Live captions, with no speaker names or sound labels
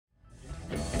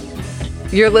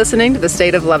You're listening to The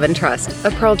State of Love and Trust,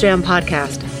 a Pearl Jam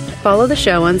podcast. Follow the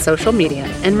show on social media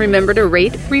and remember to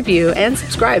rate, review, and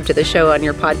subscribe to the show on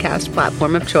your podcast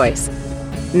platform of choice.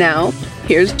 Now,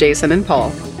 here's Jason and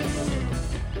Paul.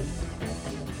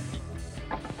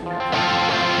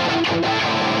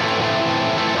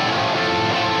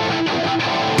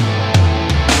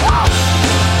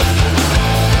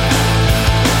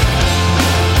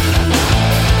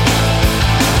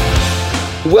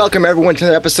 Welcome, everyone, to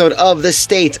another episode of The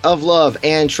State of Love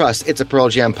and Trust. It's a Pearl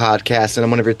Jam podcast, and I'm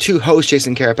one of your two hosts,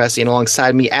 Jason Carapesi, and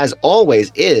alongside me, as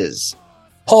always, is...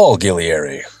 Paul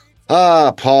Guillieri.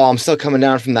 Paul, I'm still coming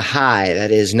down from the high.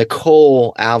 That is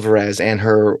Nicole Alvarez and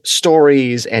her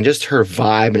stories and just her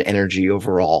vibe and energy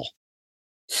overall.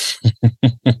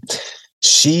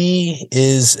 She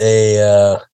is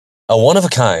a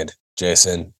one-of-a-kind,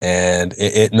 Jason, and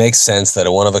it makes sense that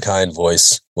a one-of-a-kind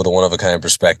voice with a one-of-a-kind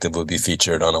perspective would be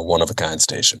featured on a one-of-a-kind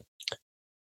station.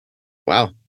 Wow.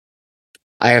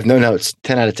 I have no notes.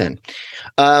 10 out of 10.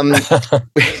 All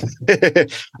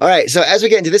right. So as we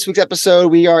get into this week's episode,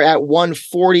 we are at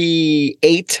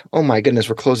 148. Oh my goodness.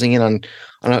 We're closing in on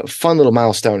a fun little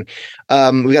milestone.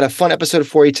 We got a fun episode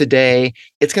for you today.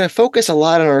 It's going to focus a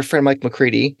lot on our friend Mike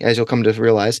McCready, as you'll come to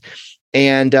realize.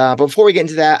 And before we get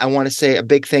into that, I want to say a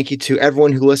big thank you to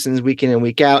everyone who listens week in and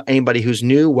week out. Anybody who's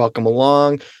new, welcome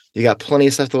along. You got plenty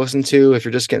of stuff to listen to if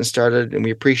you're just getting started, and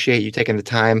we appreciate you taking the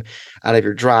time out of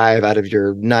your drive, out of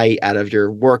your night, out of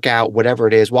your workout, whatever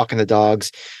it is, walking the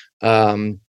dogs,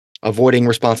 avoiding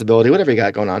responsibility, whatever you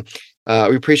got going on.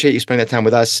 We appreciate you spending that time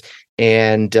with us.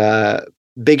 And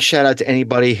big shout out to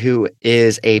anybody who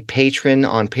is a patron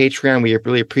on Patreon. We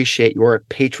really appreciate your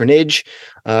patronage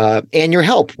and your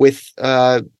help with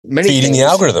many feeding things. The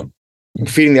algorithm.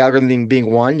 Feeding the algorithm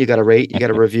being one. You got to rate, you got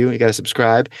to review, you got to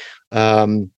subscribe.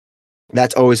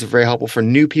 That's always very helpful for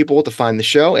new people to find the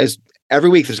show. As every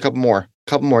week, there's a couple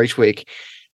more each week.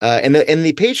 And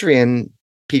the Patreon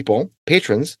people,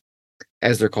 patrons,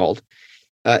 as they're called,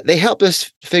 they help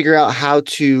us figure out how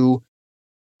to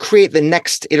create the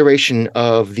next iteration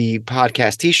of the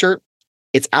podcast t-shirt.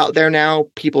 It's out there now.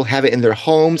 People have it in their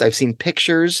homes. I've seen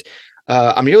pictures.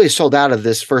 I'm nearly sold out of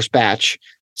this first batch.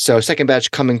 So second batch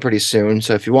coming pretty soon.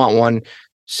 So if you want one,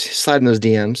 slide in those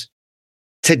DMs.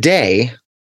 Today,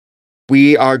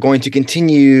 we are going to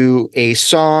continue a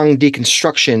song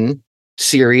deconstruction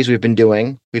series we've been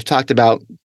doing. We've talked about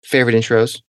favorite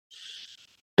intros,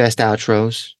 best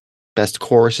outros, best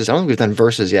choruses. I don't think we've done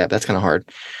verses yet. That's kind of hard.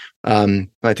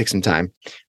 Might take some time.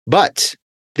 But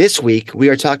this week, we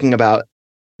are talking about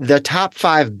the top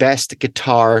 5 best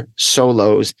guitar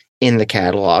solos in the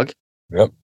catalog.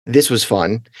 Yep. This was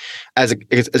fun. As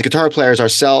guitar players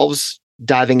ourselves,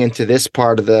 diving into this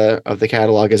part of the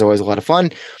catalog is always a lot of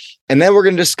fun. And then we're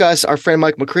going to discuss our friend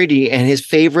Mike McCready and his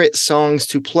favorite songs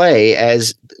to play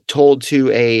as told to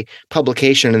a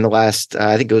publication in the last,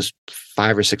 I think it was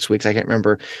 5 or 6 weeks. I can't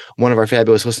remember. One of our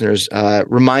fabulous listeners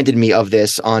reminded me of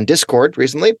this on Discord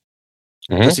recently.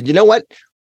 Mm-hmm. I said, you know what?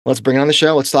 Let's bring it on the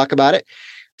show. Let's talk about it.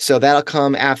 So that'll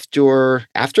come after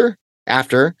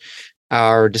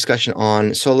our discussion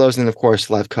on solos, and then, of course,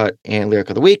 live cut and lyric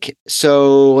of the week.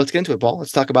 So let's get into it, Paul.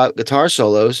 Let's talk about guitar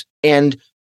solos. And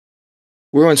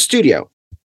we're on studio.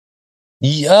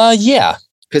 Yeah.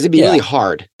 Because it'd be really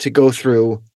hard to go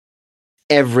through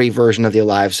every version of the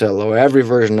Alive solo or every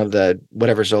version of the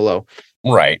whatever solo.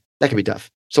 Right. That could be tough.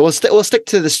 So we'll stick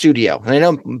to the studio. And I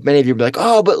know many of you will be like,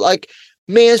 oh, but like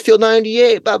Mansfield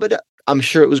 98, blah, blah, blah. I'm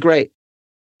sure it was great.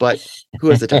 But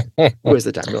who has the time? Who has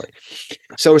the time, really?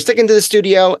 So we're sticking to the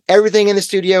studio. Everything in the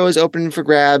studio is open for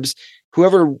grabs.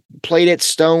 Whoever played it,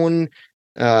 Stone,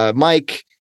 Mike,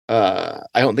 I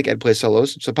don't think I'd play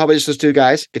solos. So probably just those two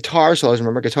guys. Guitar solos,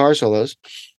 remember, guitar solos.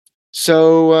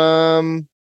 So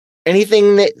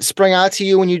anything that sprang out to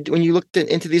you when you looked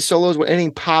into these solos?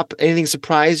 Anything pop? Anything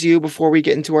surprise you before we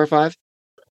get into our 5?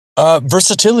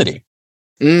 Versatility.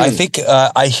 I think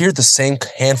I hear the same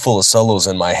handful of solos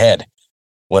in my head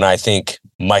when I think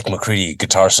Mike McCready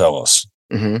guitar solos.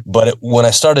 Mm-hmm. But when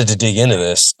I started to dig into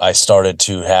this, I started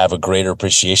to have a greater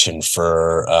appreciation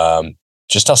for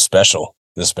just how special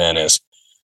this man is.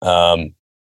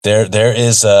 There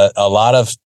is a lot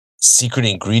of secret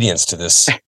ingredients to this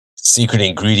secret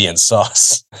ingredient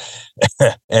sauce,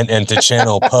 and to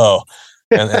channel Poe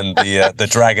and the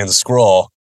Dragon Scroll.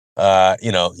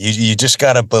 You just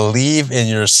got to believe in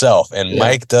yourself. And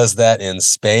Mike does that in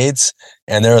spades.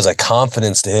 And there is a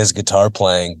confidence to his guitar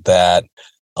playing that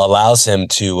allows him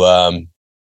to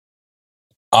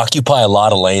occupy a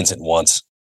lot of lanes at once.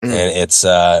 And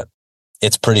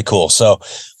it's pretty cool. So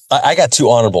I got 2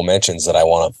 honorable mentions that I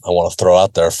want to throw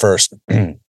out there first.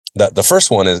 The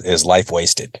first one is Life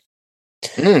Wasted.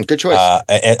 Good choice.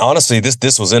 And honestly,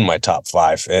 this was in my top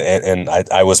 5, and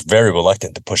I was very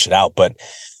reluctant to push it out, but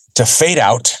to fade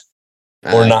out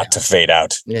or not to fade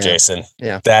out, Jason,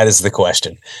 that is the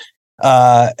question.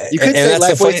 You could say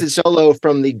Life Wasted solo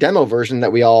from the demo version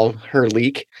that we all heard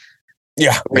leak.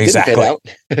 Yeah, exactly.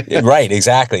 Right,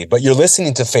 exactly. But you're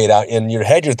listening to Fade Out, and in your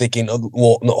head you're thinking, oh,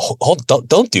 well, no,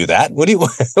 don't do that. What do you?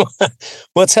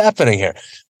 What's happening here?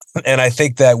 And I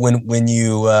think that when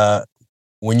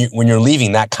you're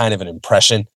leaving that kind of an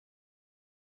impression,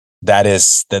 that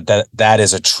is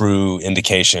a true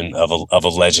indication of a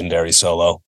legendary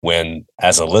solo. When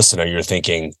as a listener you're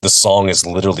thinking the song is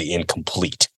literally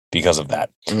incomplete because of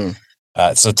that.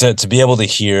 So to be able to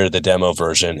hear the demo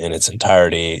version in its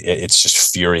entirety, it's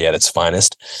just fury at its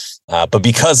finest. But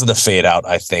because of the fade out,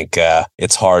 I think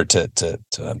it's hard to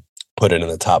put it in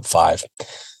the top 5.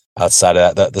 Outside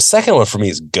of that, the second one for me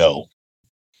is Go.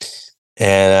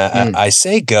 And I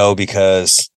say Go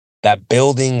because that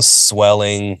building,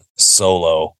 swelling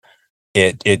solo,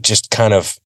 it just kind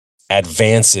of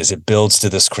advances. It builds to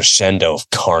this crescendo of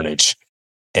carnage.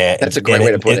 And that's a great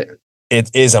way to put it. It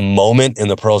is a moment in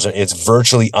the Pearl Jam. It's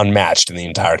virtually unmatched in the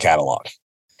entire catalog.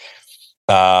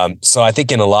 So I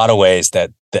think in a lot of ways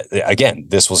that again,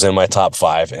 this was in my top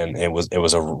 5, and it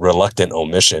was a reluctant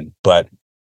omission, but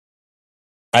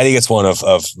I think it's one of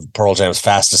Pearl Jam's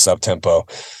fastest up-tempo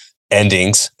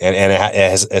endings, and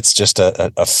it's just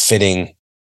a fitting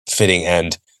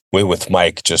end with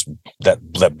Mike, just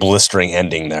that blistering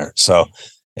ending there. So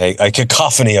a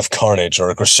cacophony of carnage, or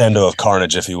a crescendo of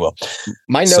carnage, if you will.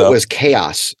 My note was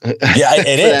chaos. Yeah,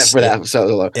 it is for that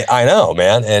solo. I know,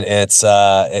 man, and it's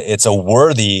a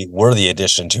worthy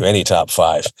addition to any top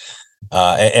 5,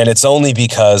 and it's only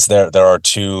because there are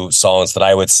 2 songs that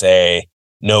I would say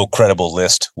no credible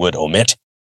list would omit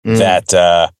that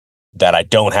I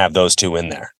don't have those 2 in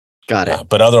there. Got it.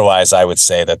 But otherwise, I would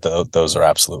say that those are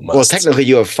absolute musts. Well, technically,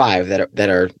 you have 5 that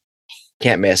are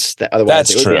can't miss. That otherwise,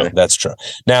 that's true. That's true.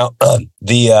 Now,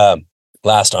 the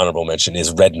last honorable mention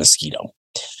is Red Mosquito.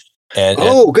 And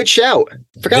good shout!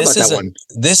 Forgot about that one.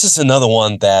 This is another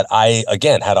one that I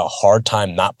again had a hard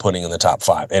time not putting in the top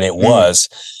 5, and it was.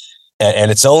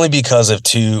 And it's only because of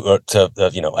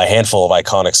a handful of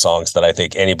iconic songs that I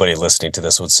think anybody listening to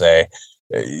this would say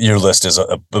your list is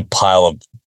a pile of,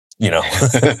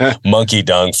 monkey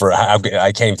dung for I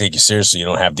can't even take you seriously. You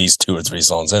don't have these 2 or 3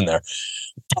 songs in there.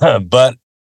 But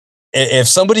if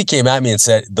somebody came at me and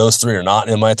said those 3 are not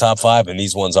in my top 5 and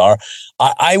these ones are,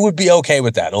 I would be okay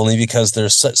with that, only because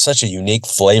there's such a unique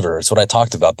flavor. It's what I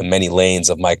talked about, the many lanes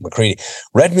of Mike McCready.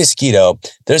 Red Mosquito,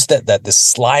 there's this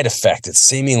slide effect. It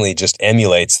seemingly just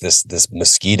emulates this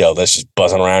mosquito that's just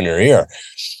buzzing around your ear.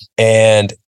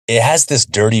 And it has this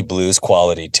dirty blues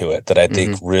quality to it that I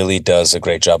think really does a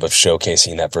great job of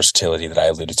showcasing that versatility that I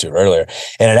alluded to earlier.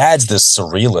 And it adds this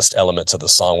surrealist element to the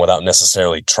song without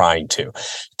necessarily trying to.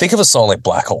 Think of a song like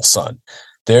Black Hole Sun.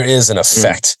 There is an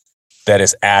effect that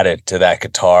is added to that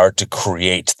guitar to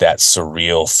create that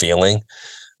surreal feeling.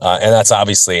 And that's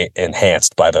obviously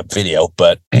enhanced by the video,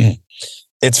 but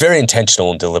it's very intentional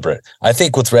and deliberate. I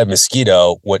think with Red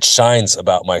Mosquito, what shines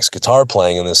about Mike's guitar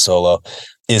playing in this solo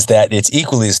is that it's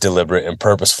equally as deliberate and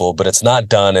purposeful, but it's not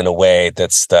done in a way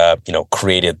that's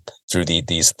created through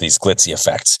these glitzy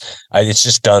effects. It's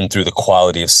just done through the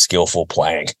quality of skillful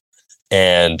playing.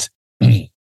 And I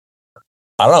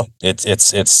don't know. It's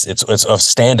a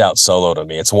standout solo to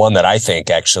me. It's one that I think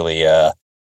actually is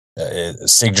a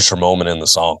signature moment in the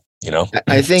song.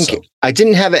 I think I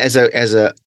didn't have it as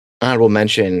a honorable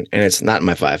mention, and it's not in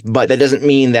my 5. But that doesn't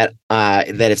mean that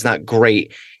that it's not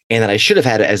great, and that I should have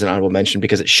had it as an honorable mention,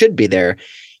 because it should be there.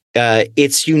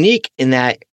 It's unique in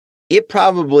that it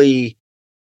probably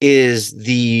is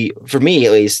for me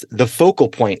at least, the focal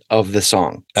point of the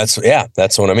song. That's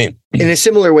what I mean. In a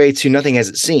similar way to Nothing As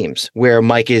It Seems, where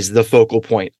Mike is the focal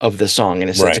point of the song. In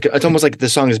a sense, It's almost like the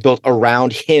song is built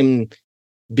around him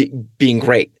being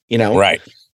great, Right.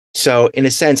 So in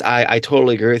a sense, I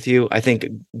totally agree with you. I think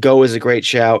Go is a great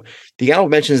shout. The honorable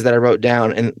mentions that I wrote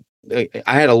down, and I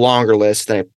had a longer list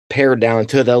that I pared down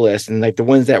to the list, and like the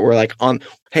ones that were like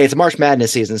hey, it's March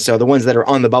Madness season, so the ones that are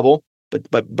on the bubble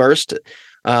but burst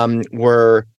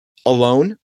were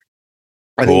Alone.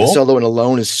 I think the solo in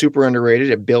Alone is super underrated.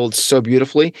 It builds so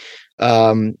beautifully.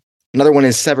 Another one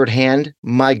is Severed Hand.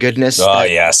 My goodness. Oh,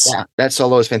 yes. Yeah, that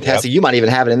solo is fantastic. Yep. You might even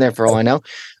have it in there for all I know.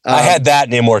 I had that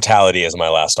and Immortality as my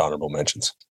last honorable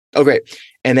mentions. Oh, great.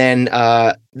 And then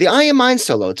the I Am Mine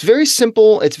solo. It's very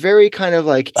simple. It's very kind of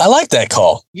like, I like that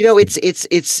call.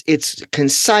 It's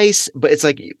concise, but it's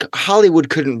like Hollywood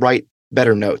couldn't write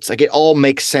better notes. Like it all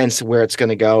makes sense where it's going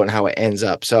to go and how it ends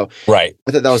up. So Right.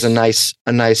 I thought that was a nice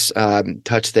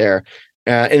touch there.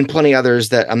 And plenty others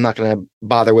that I'm not going to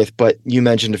bother with, but you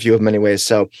mentioned a few of them anyways.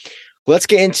 So let's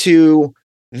get into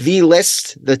the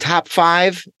list, the top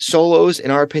 5 solos,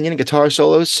 in our opinion, guitar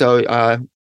solos. So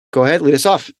go ahead, lead us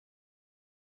off.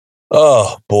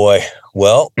 Oh, boy.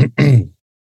 Well,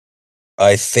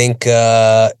 I think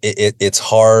it's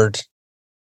hard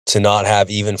to not have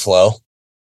Even Flow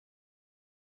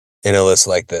in a list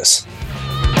like this.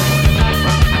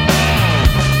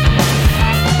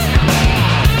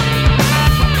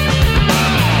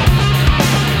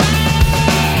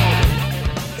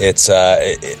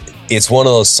 It's one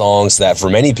of those songs that for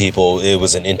many people it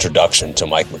was an introduction to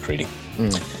Mike McCready.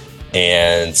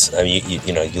 And I mean,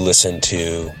 you listen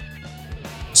to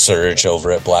Serge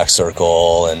over at Black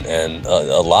Circle and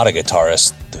a lot of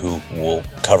guitarists who will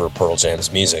cover Pearl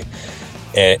Jam's music,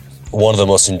 and one of the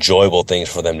most enjoyable things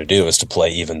for them to do is to play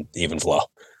even flow.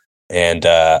 And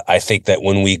I think that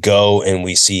when we go and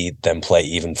we see them play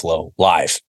Even Flow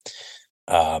live,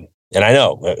 and I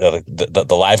know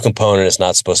the live component is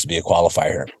not supposed to be a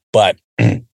qualifier here, but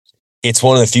it's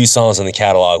one of the few songs in the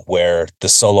catalog where the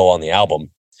solo on the album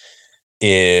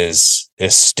is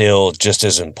still just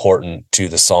as important to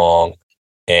the song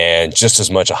and just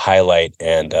as much a highlight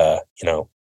and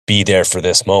be there for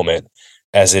this moment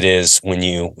as it is when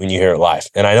you hear it live.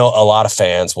 And I know a lot of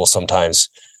fans will sometimes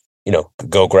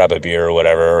go grab a beer or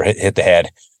whatever, or hit the head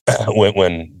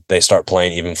when they start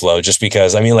playing Even Flow, just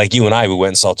because, I mean, like you and I, we went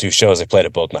and saw 2 shows. They played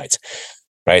it both nights.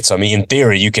 Right. So, I mean, in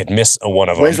theory, you could miss one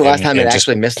of them. When's the last time they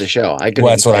actually missed a show?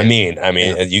 That's what I mean. I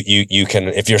mean, you can,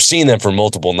 if you're seeing them for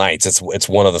multiple nights, it's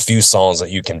one of the few songs that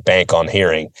you can bank on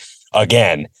hearing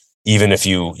again, even if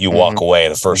you walk away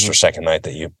the first or second night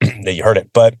that you heard it.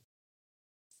 But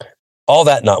all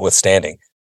that notwithstanding,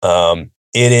 it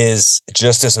is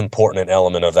just as important an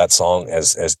element of that song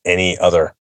as any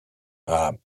other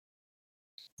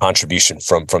contribution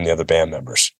from the other band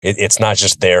members. It's not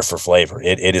just there for flavor.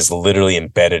 It is literally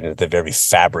embedded into the very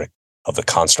fabric of the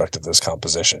construct of this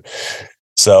composition.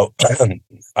 So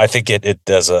I think it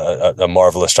does a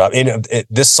marvelous job. And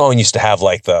this song used to have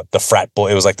like the frat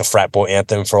boy. It was like the frat boy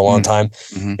anthem for a long time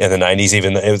in the 90s.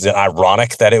 Even it was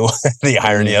ironic that it was the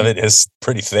irony of it is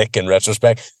pretty thick in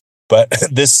retrospect. But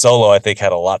this solo, I think,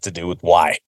 had a lot to do with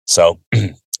why. So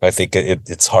I think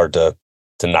it's hard to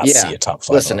not see a top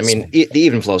 5. Listen, I mean, the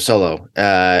Even Flow solo,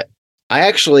 I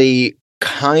actually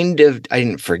I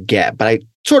didn't forget, but I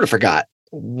sort of forgot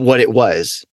what it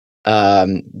was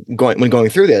going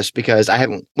through this, because I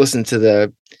haven't listened to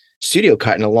the studio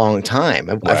cut in a long time.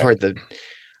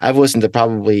 I've listened to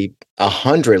probably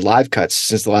 100 live cuts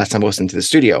since the last time I listened to the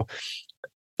studio.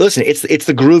 Listen, it's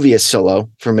the grooviest solo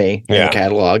for me in the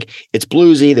catalog. It's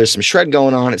bluesy. There's some shred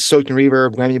going on. It's soaked in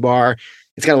reverb, whammy bar.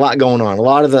 It's got a lot going on. A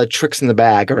lot of the tricks in the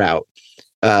bag are out.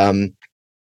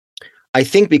 I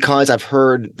think because I've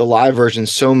heard the live version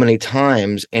so many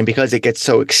times, and because it gets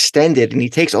so extended, and he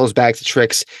takes all those bags of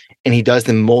tricks and he does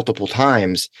them multiple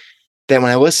times, that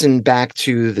when I listen back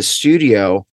to the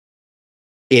studio,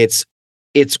 it's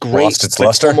great. Lost its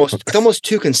luster. It's almost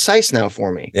too concise now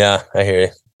for me. Yeah, I hear you.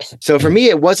 So for me,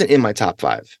 it wasn't in my top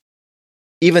 5,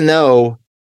 even though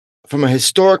from a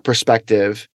historic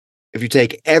perspective, if you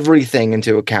take everything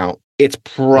into account, it's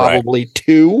probably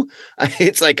 2.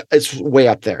 It's way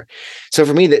up there. So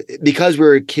for me, because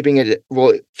we're keeping it,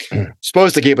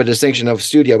 supposed to keep a distinction of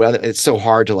studio, but it's so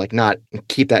hard to not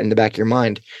keep that in the back of your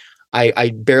mind.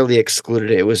 I barely excluded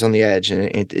it. It was on the edge, and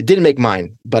it didn't make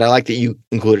mine, but I like that you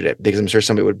included it, because I'm sure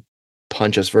somebody would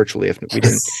punch us virtually if we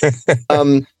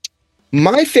didn't.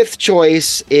 My 5th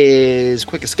choice is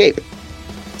Quick Escape.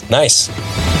 Nice.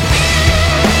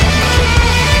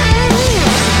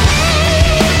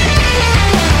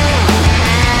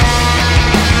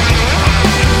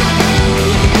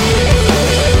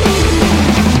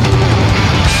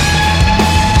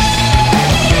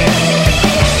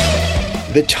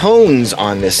 The tones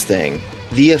on this thing,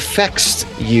 the effects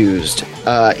used,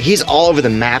 he's all over the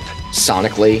map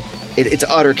sonically. It's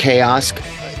utter chaos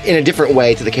in a different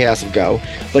way to the chaos of Go,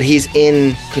 but he's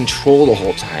in control the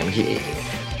whole time.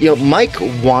 Mike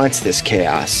wants this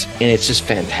chaos, and it's just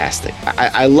fantastic.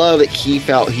 I love that he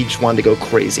felt he just wanted to go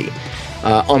crazy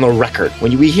on the record.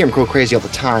 When we hear him go crazy all the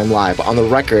time live, but on the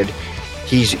record,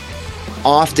 he's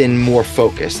often more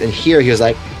focused. And here he was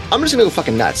like, I'm just gonna go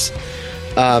fucking nuts.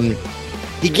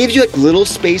 He gives you little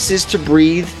spaces to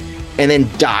breathe, and then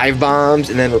dive bombs,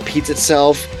 and then repeats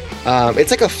itself. It's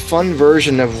like a fun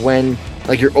version of when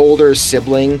your older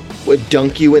sibling would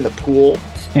dunk you in the pool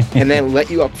and then let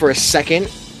you up for a second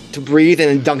to breathe and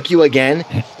then dunk you again.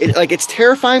 It's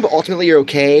terrifying, but ultimately you're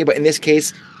okay. But in this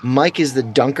case, Mike is the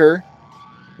dunker.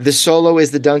 The solo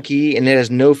is the donkey, and it has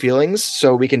no feelings.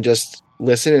 So we can just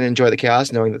listen and enjoy the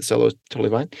chaos, knowing that the solo is totally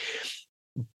fine.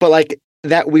 But like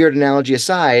that weird analogy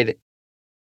aside,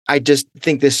 I just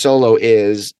think this solo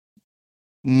is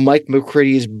Mike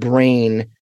McCready's brain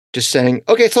just saying,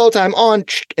 okay, solo time on,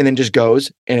 and then just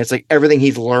goes. And it's like everything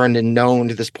he's learned and known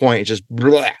to this point is just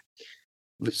blah,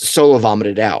 solo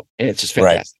vomited out. And it's just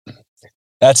fantastic. Right.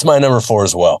 That's my number 4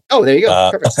 as well. Oh, there you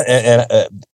go.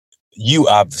 And you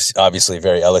obviously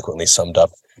very eloquently summed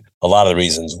up a lot of the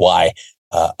reasons why.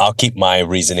 I'll keep my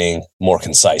reasoning more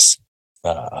concise.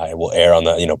 I will err on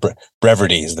the,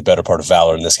 brevity is the better part of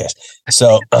valor in this case.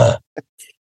 So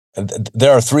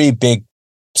there are 3 big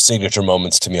signature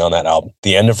moments to me on that album: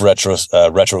 the end of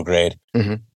Retrograde,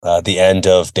 the end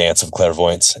of Dance of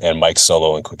Clairvoyance, and Mike's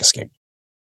solo in Quick Escape.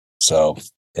 So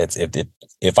it's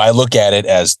if I look at it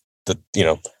as the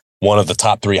one of the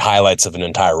top 3 highlights of an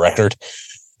entire record,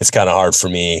 it's kind of hard for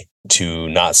me to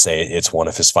not say it's one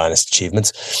of his finest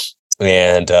achievements.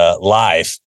 And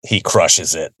live, he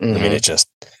crushes it. I mean, it just.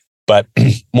 But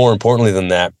more importantly than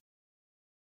that,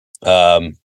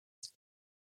 I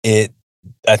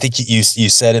think you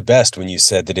said it best when you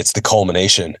said that it's the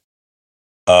culmination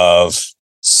of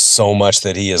so much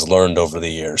that he has learned over the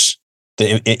years.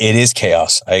 It is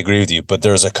chaos. I agree with you, but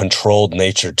there's a controlled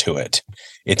nature to it.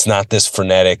 It's not this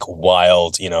frenetic,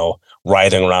 wild,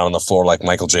 writhing around on the floor like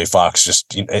Michael J. Fox.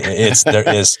 There is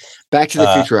Back to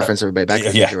the Future reference, everybody. Back to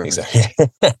the Future reference. Exactly.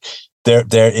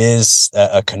 There is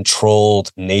a controlled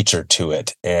nature to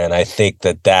it, and I think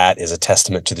that is a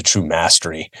testament to the true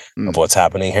mastery of what's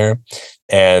happening here.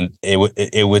 And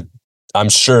it would. I'm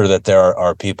sure that there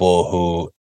are people who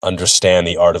understand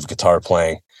the art of guitar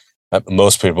playing.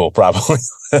 Most people probably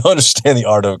understand the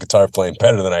art of guitar playing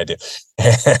better than I do,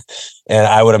 and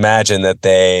I would imagine that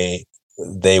they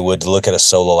would look at a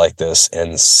solo like this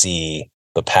and see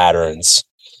the patterns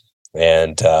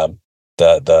and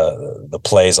the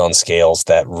plays on scales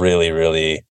that really,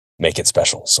 really make it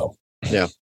special. So yeah,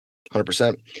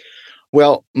 100%.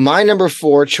 Well, my number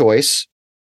 4 choice,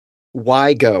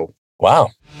 Why Go? Wow.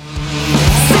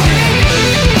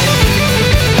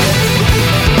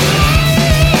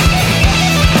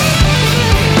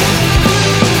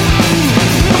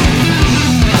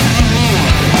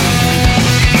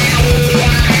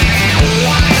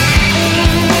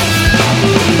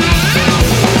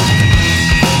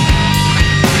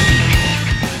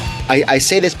 I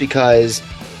say this because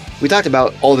we talked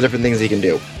about all the different things he can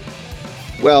do.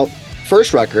 Well,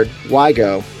 first record, Why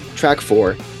Go, track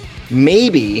 4,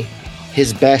 maybe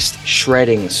his best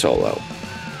shredding solo.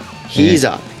 He's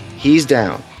up, he's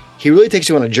down. He really takes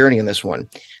you on a journey in this one.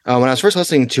 When I was first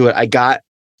listening to it, I got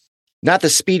not the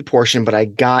speed portion, but I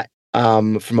got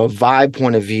from a vibe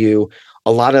point of view,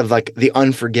 a lot of like the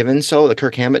Unforgiven solo that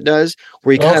Kirk Hammett does,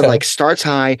 where he kind of like starts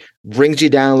high, brings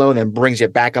you down low, and then brings you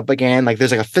back up again. Like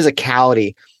there's like a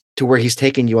physicality to where he's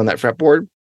taking you on that fretboard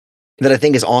that I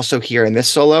think is also here in this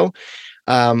solo.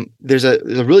 There's a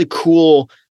really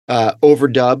cool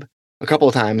overdub a couple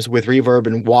of times with reverb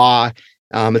and wah.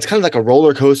 It's kind of like a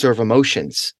roller coaster of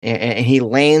emotions, and he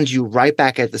lands you right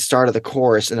back at the start of the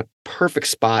chorus in a perfect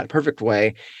spot, perfect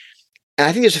way. And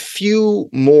I think there's a few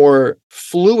more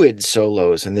fluid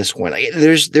solos in this one.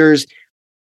 It's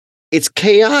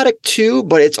chaotic too,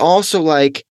 but it's also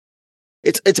like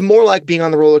it's more like being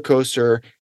on the roller coaster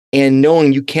and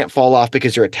knowing you can't fall off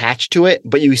because you're attached to it,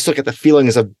 but you still get the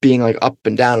feelings of being like up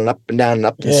and down and up and down and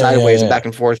up and sideways and back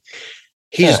and forth.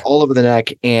 He's just all over the neck,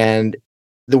 and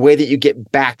the way that you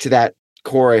get back to that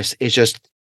chorus is just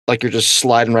like you're just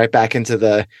sliding right back into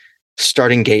the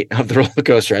starting gate of the roller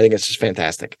coaster. I think it's just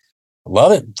fantastic.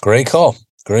 Love it. Great call.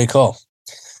 Great call.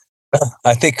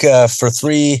 I think for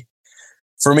 3,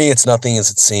 for me, it's Nothing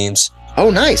As It Seems. Oh,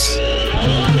 nice.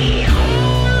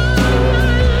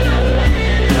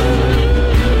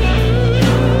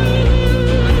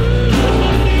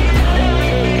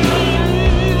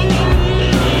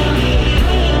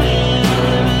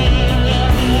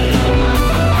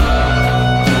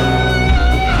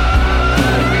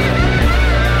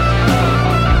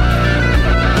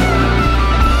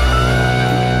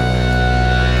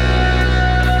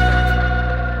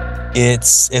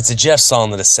 It's a Jeff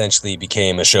song that essentially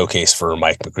became a showcase for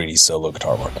Mike McCready's solo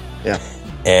guitar work. Yeah.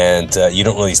 And you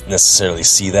don't really necessarily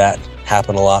see that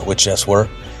happen a lot with Jeff's work,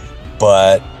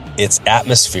 but it's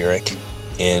atmospheric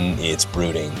in its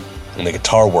brooding. And the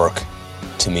guitar work,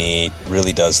 to me,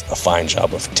 really does a fine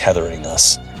job of tethering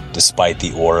us despite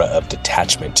the aura of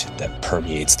detachment that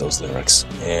permeates those lyrics.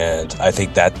 And I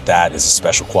think that is a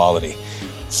special quality.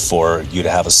 for you to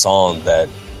have a song that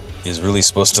is really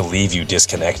supposed to leave you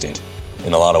disconnected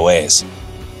in a lot of ways.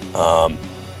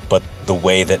 But the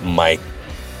way that Mike,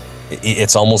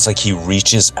 it's almost like he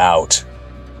reaches out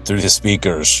through the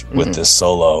speakers with this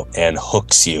solo and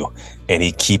hooks you, and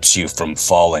he keeps you from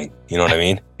falling. You know what I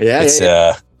mean?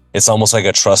 It's almost like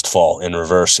a trust fall in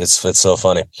reverse. It's so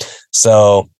funny.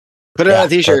 So put it on a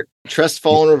t-shirt. Trust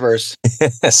fall in reverse.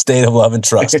 State of love and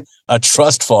trust. A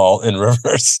trust fall in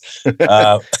reverse.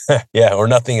 Or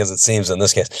nothing as it seems in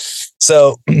this case.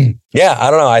 So yeah,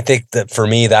 I don't know. I think that for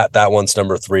me, that one's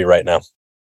number 3 right now.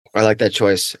 I like that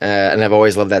choice. And I've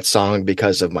always loved that song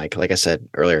because of Mike, like I said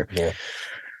earlier. Yeah.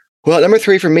 Well, number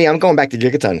 3 for me, I'm going back to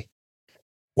Gigaton.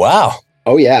 Wow.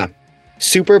 Oh yeah.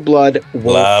 Super Blood Wolf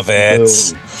Love it.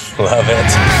 Moon. Love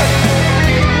it.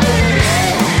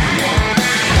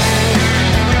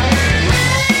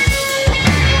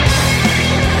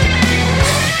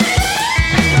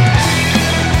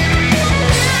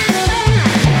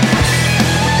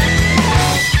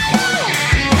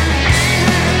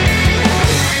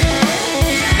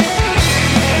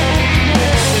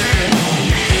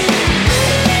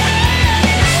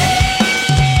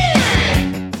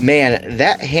 Man,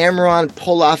 that hammer-on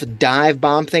pull-off dive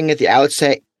bomb thing at the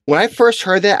outset, when I first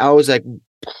heard that, I was like,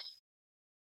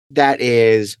 that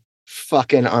is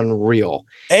fucking unreal.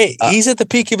 Hey, he's at the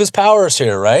peak of his powers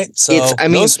here, right? So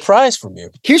no surprise from you.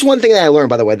 Here's one thing that I learned,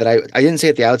 by the way, that I didn't say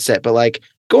at the outset, but like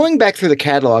going back through the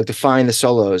catalog to find the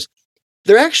solos,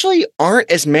 there actually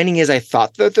aren't as many as I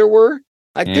thought that there were.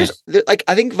 Like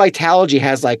I think Vitalogy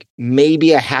has like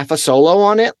maybe a half a solo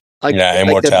on it. Like,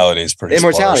 Immortality is pretty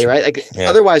Immortality, sparse. right? Like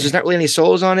otherwise, there's not really any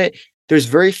solos on it. There's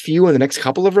very few in the next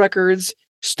couple of records.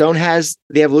 Stone has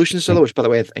the Evolution solo, which, by the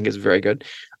way, I think is very good.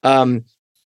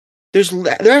 There's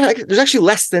actually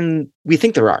less than we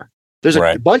think there are. There's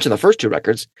a bunch in the first 2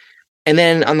 records, and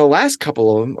then on the last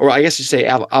couple of them, or I guess you say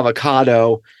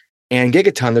Avocado and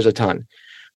Gigaton, there's a ton.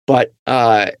 But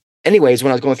anyways,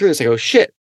 when I was going through this, I go,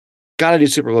 shit, gotta do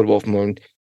Super Blood Wolf Moon.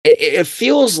 It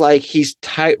feels like he's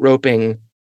tight-roping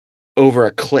over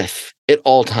a cliff at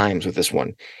all times with this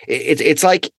one. It's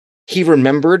like he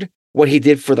remembered what he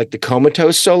did for like the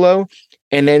Comatose solo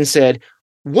and then said,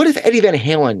 what if Eddie Van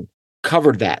Halen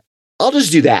covered that? I'll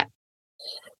just do that.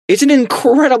 It's an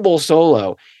incredible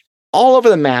solo all over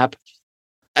the map.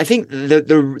 I think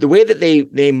the way that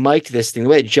they mic'd this thing, the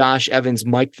way that Josh Evans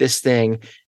mic'd this thing,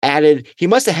 he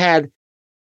must have had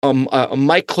a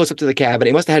mic close up to the cabin.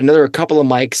 He must have had a couple of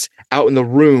mics out in the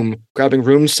room, grabbing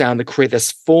room sound to create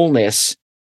this fullness.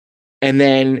 And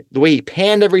then the way he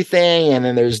panned everything, and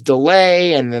then there's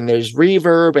delay, and then there's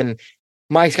reverb, and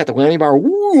Mike's got the whammy bar.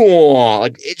 Whoa,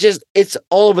 like it's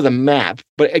all over the map.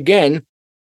 But again,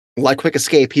 like Quick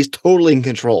Escape, he's totally in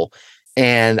control.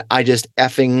 And I just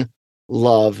effing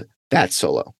love that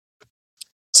solo.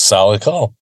 Solid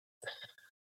call.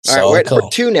 All right, we're at number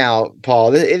 2 now, Paul.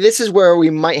 This is where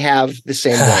we might have the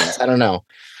same ones. I don't know.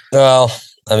 Well,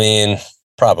 I mean,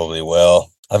 probably will.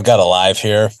 I've got Alive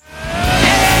here.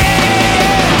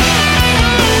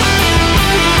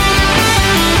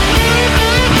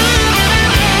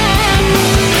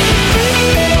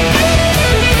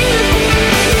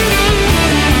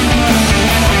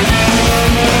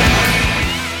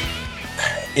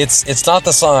 It's not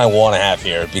the song I want to have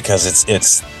here because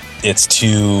it's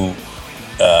too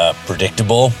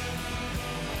predictable,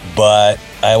 but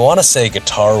I want to say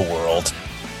Guitar World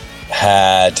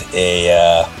had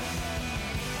a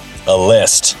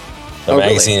list. The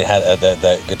magazine really? Had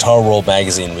the Guitar World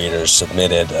magazine readers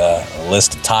submitted a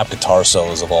list of top guitar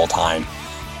solos of all time,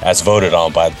 as voted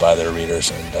on by their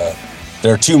readers. And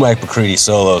there are 2 Mike McCready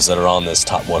solos that are on this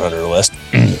top 100 list,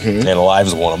 and Alive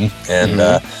is one of them.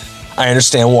 And I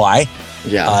understand why.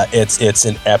 Yeah, it's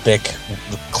an epic,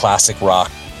 classic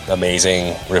rock,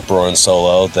 amazing rip-roaring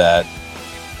solo that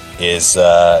is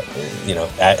as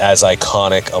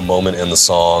iconic a moment in the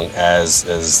song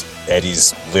as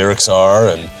Eddie's lyrics are,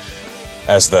 and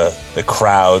as the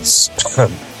crowd's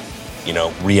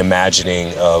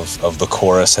reimagining of the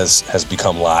chorus has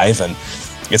become live. And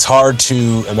it's hard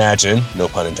to imagine, no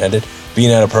pun intended,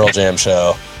 being at a Pearl Jam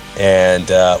show and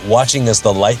watching as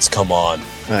the lights come on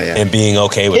and being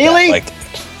okay with that. Like,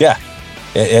 yeah.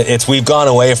 It's we've gone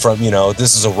away from,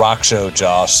 this is a rock show,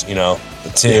 Josh,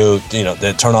 to,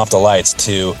 they turn off the lights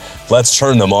to let's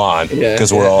turn them on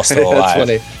because we're all still alive.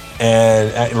 That's funny.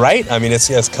 And right? I mean,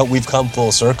 we've come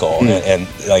full circle. And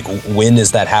like, when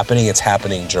is that happening? It's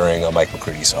happening during a Mike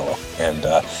McCready solo. And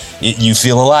you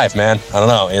feel alive, man. I don't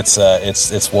know. It's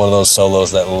one of those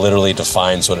solos that literally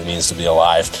defines what it means to be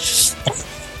alive.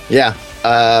 Yeah.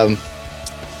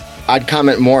 I'd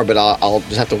comment more, but I'll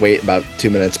just have to wait about 2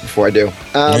 minutes before I do.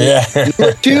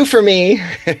 Number two for me.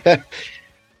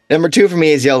 Number two for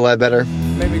me is Yellow Ledbetter.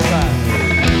 Maybe try.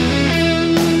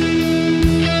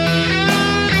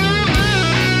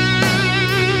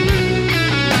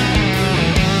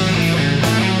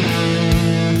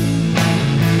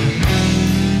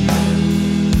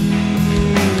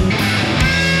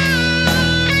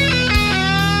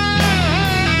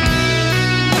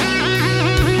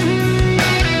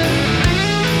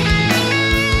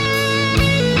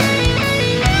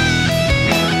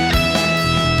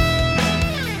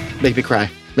 Make me cry.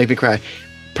 Make me cry.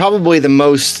 Probably the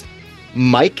most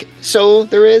Mike solo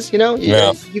there is, you know?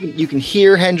 Yeah. You can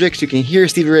hear Hendrix, you can hear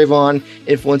Stevie Ray Vaughan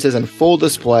influences on full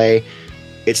display.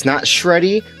 It's not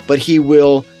shreddy, but he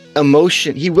wills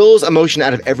emotion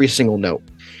out of every single note.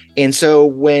 And so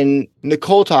when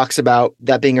Nicole talks about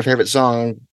that being her favorite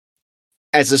song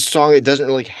as a song that doesn't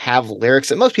really have lyrics,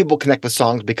 and most people connect with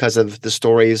songs because of the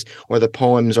stories or the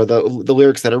poems or the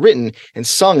lyrics that are written and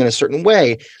sung in a certain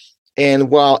way. And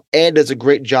while Ed does a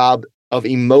great job of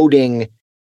emoting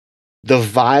the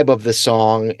vibe of the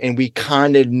song, and we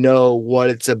kind of know what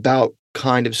it's about,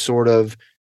 kind of, sort of,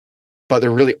 but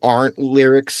there really aren't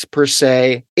lyrics per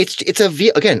se. It's a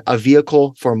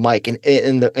vehicle for Mike, and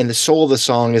the soul of the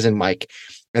song is in Mike,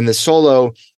 and the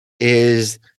solo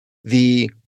is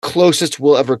the closest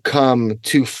we'll ever come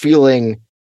to feeling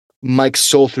Mike's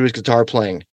soul through his guitar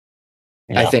playing.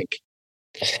 Yeah. I think,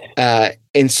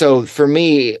 and so for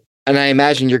me. And I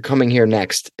imagine you're coming here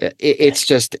next.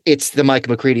 It's the Mike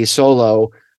McCready solo,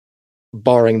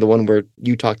 barring the one where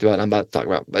you talked about, I'm about to talk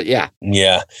about. But yeah.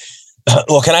 Yeah.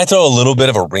 Well, can I throw a little bit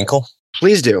of a wrinkle?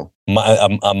 Please do.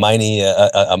 A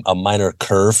minor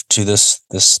curve to this.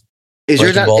 Is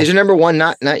your number one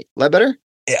not Ledbetter?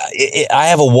 Yeah, I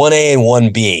have a 1A and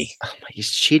 1B. Oh,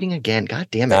 he's cheating again. God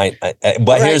damn it.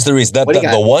 But here's the reason. The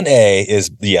 1A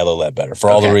is the Yellow Ledbetter for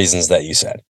all the reasons that you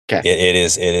said. Okay. It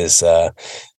is. It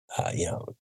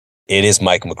is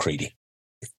Mike McCready.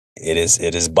 It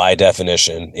is by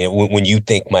definition. When you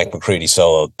think Mike McCready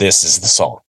solo, this is the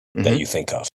song that you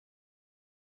think of.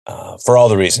 For all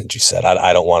the reasons you said,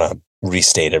 I don't want to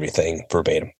restate everything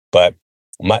verbatim, but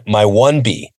my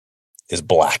 1B is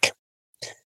Black,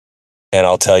 and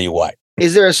I'll tell you why.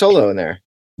 Is there a solo in there?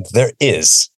 There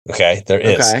is. Okay, there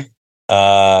is. Okay.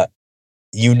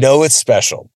 It's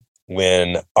special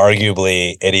when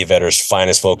arguably Eddie Vedder's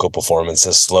finest vocal performance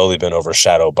has slowly been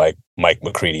overshadowed by Mike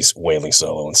McCready's wailing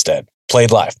solo instead, played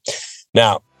live.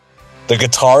 Now, the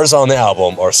guitars on the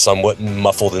album are somewhat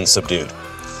muffled and subdued.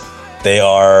 They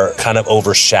are kind of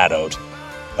overshadowed.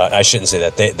 I shouldn't say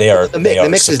that. They are the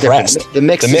mix suppressed. Is different. The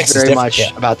mix is very much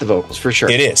about the vocals, for sure.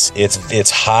 It is. It's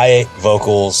high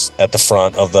vocals at the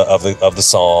front of the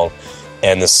song,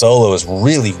 and the solo is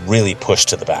really, really pushed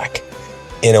to the back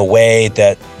in a way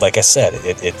that, like I said,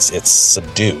 it's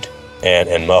subdued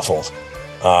and muffled.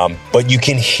 But you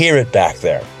can hear it back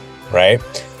there, right?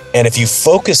 And if you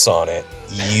focus on it,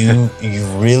 you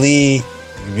really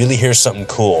hear something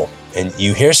cool. And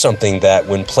you hear something that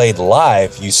when played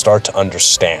live, you start to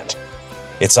understand.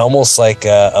 It's almost like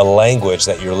a language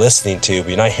that you're listening to, but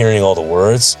you're not hearing all the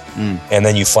words. And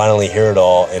then you finally hear it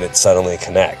all and it suddenly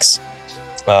connects.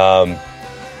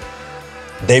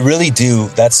 They really do.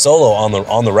 That solo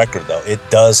on the record, though, it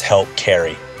does help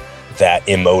carry that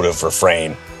emotive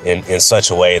refrain in such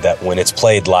a way that when it's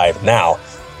played live now,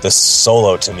 the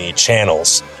solo to me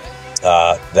channels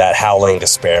that howling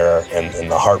despair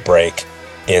and the heartbreak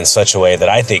in such a way that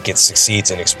I think it succeeds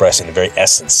in expressing the very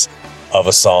essence of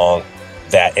a song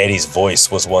that Eddie's voice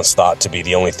was once thought to be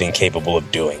the only thing capable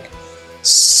of doing.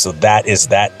 So that is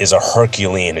a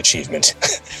Herculean achievement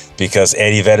because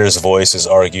Eddie Vedder's voice is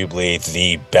arguably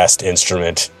the best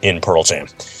instrument in Pearl Jam.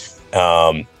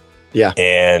 Yeah.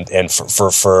 And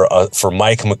for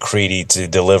Mike McCready to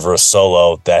deliver a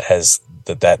solo that has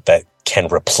that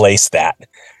can replace that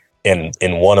in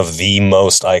one of the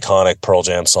most iconic Pearl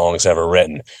Jam songs ever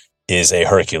written is a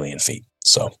Herculean feat.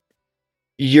 So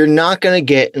you're not going to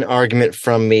get an argument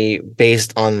from me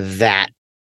based on that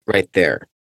right there.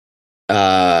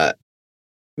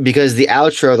 Because the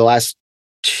outro, the last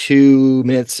 2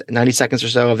 minutes, 90 seconds or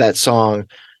so of that song,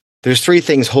 there's three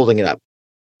things holding it up.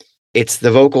 It's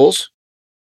the vocals,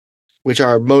 which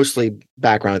are mostly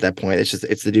background at that point. It's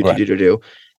the do.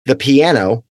 The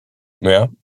piano, yeah,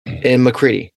 and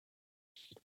McCready.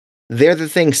 They're the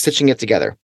things stitching it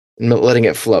together and letting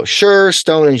it flow. Sure,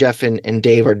 Stone and Jeff and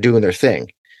Dave are doing their thing,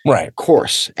 right? Of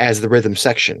course, as the rhythm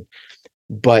section,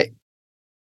 but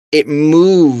it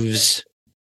moves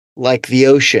like the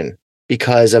ocean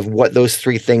because of what those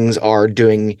three things are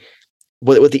doing,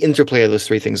 what the interplay of those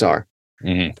three things are.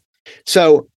 Mm-hmm.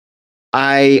 So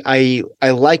I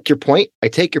like your point. I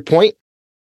take your point.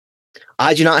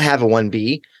 I do not have a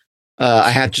 1B. I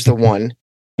have just a 1.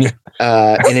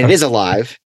 And it is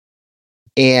alive.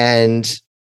 And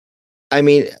I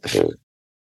mean,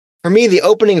 for me, the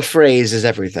opening phrase is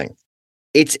everything.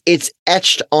 It's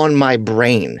etched on my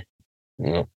brain.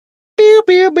 Yeah.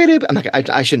 I'm like,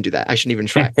 I shouldn't do that. I shouldn't even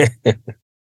try.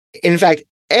 In fact,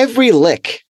 every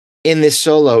lick in this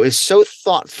solo is so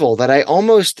thoughtful that I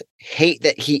almost hate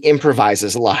that he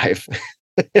improvises live.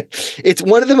 It's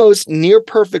one of the most near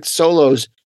perfect solos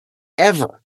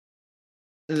ever.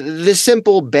 The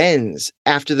simple bends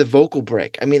after the vocal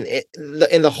break. I mean,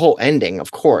 in the whole ending,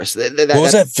 of course. What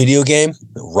was that video game?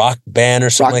 Rock Band or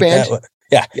something like that?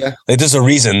 Yeah. Like, there's a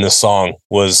reason this song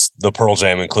was the Pearl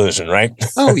Jam inclusion, right?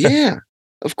 Oh, yeah.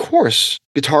 Of course.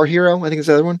 Guitar Hero, I think is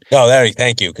the other one. Oh,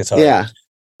 thank you. Guitar Yeah.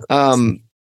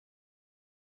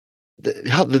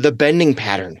 The bending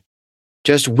pattern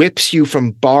just whips you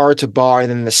from bar to bar, and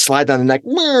then the slide down the neck.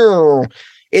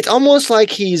 It's almost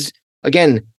like he's,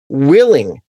 again,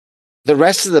 willing the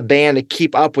rest of the band to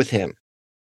keep up with him.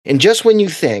 And just when you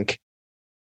think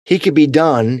he could be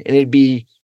done and it'd be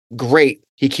great,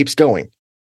 he keeps going.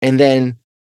 And then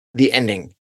the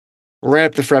ending, right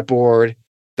up the fretboard,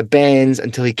 the bends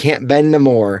until he can't bend no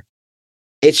more.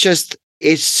 It's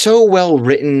so well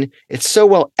written. It's so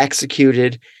well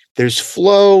executed. There's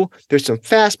flow. There's some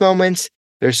fast moments.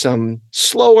 There's some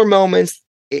slower moments.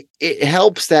 It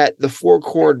helps that the four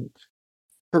chord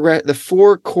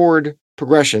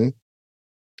progression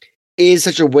is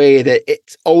such a way that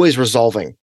it's always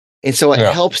resolving. And so it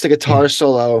helps the guitar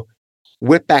solo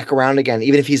whip back around again,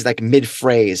 even if he's like mid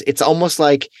phrase. It's almost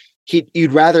like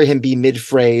you'd rather him be mid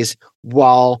phrase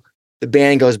while the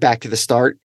band goes back to the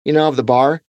start, of the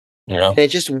bar. Yeah. And it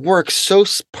just works so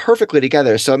perfectly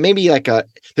together. So maybe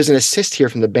there's an assist here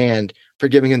from the band for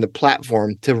giving him the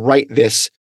platform to write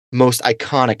this most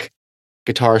iconic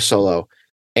guitar solo.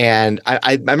 And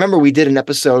I remember we did an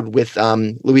episode with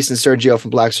Luis and Sergio from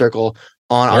Black Circle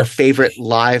on our favorite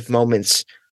live moments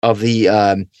of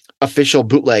the official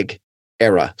bootleg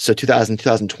era. So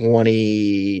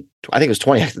 2020, I think it was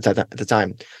 20 at the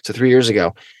time. So 3 years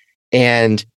ago.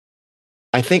 And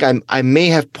I think I may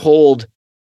have pulled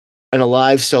an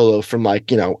Alive solo from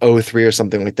 03 or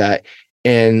something like that.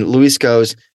 And Luis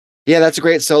goes, yeah, that's a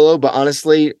great solo, but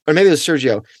honestly, or maybe it was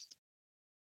Sergio,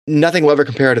 nothing will ever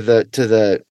compare to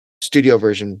the studio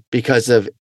version because of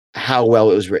how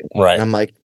well it was written. Right. And I'm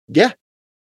like, yeah,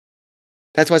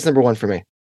 that's why it's number 1 for me.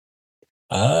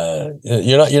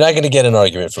 You're not going to get an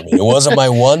argument from me. It wasn't my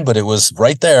 1, but it was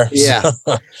right there. Yeah.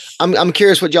 I'm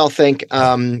curious what y'all think.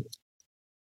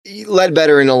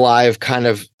 Ledbetter and Alive kind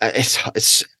of,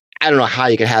 it's I don't know how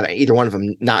you could have either one of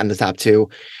them not in the top 2.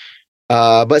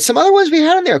 But some other ones we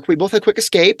had in there. We both had Quick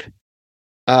Escape.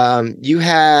 You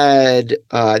had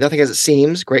Nothing As It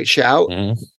Seems. Great shout.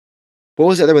 Mm-hmm. What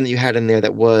was the other one that you had in there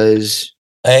that was?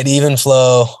 I had Even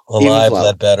Flow, Alive,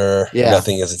 Ledbetter,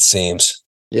 Nothing As It Seems.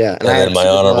 Yeah. And then my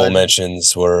honorable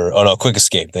mentions were, Quick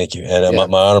Escape. Thank you. And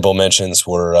my honorable mentions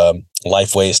were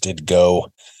Life Wasted,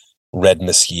 Go, Red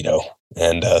Mosquito,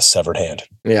 and Severed Hand.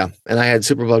 Yeah. And I had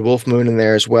Superblood Wolf Moon in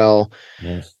there as well.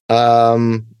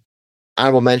 Mm.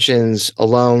 Honorable mentions,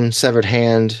 Alone, Severed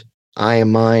Hand, I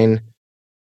Am Mine.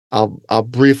 I'll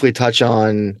briefly touch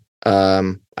on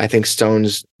I think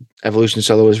Stone's Evolution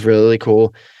solo was really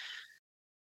cool.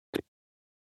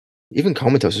 Even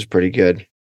Comatose is pretty good.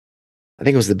 I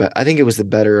think it was the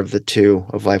better of the two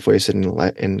of Life Wasted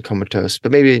and Comatose,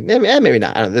 but maybe not.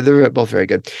 I don't know. They're both very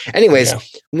good. Anyways,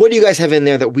 What do you guys have in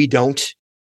there that we don't?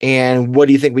 And what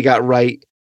do you think we got right?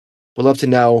 We'd love to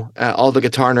know. All the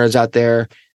guitar nerds out there.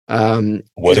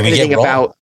 What did we get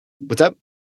wrong? What's up?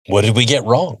 What did we get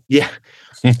wrong? Yeah.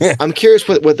 I'm curious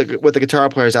what the guitar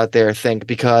players out there think,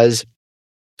 because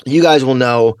you guys will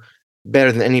know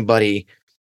better than anybody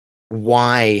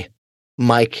why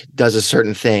Mike does a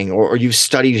certain thing, or you've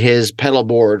studied his pedal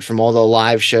board from all the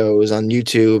live shows on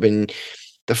YouTube and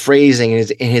the phrasing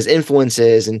and his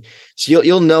influences, and so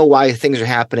you'll know why things are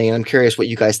happening. And I'm curious what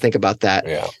you guys think about that.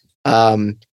 Yeah.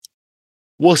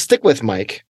 We'll stick with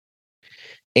Mike.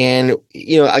 And,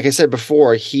 like I said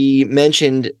before, he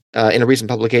mentioned in a recent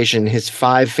publication his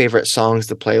 5 favorite songs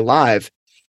to play live.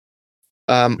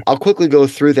 I'll quickly go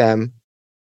through them,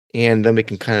 and then we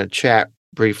can kind of chat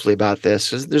briefly about this,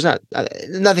 because there's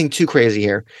nothing too crazy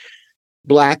here.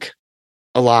 Black,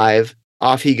 Alive,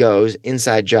 Off He Goes,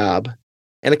 Inside Job,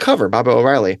 and a cover, Baba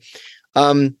O'Reilly.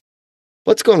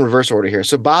 Let's go in reverse order here.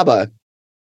 So Baba,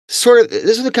 this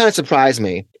is what kind of surprised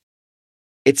me.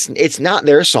 It's not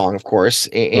their song, of course,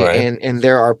 and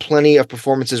there are plenty of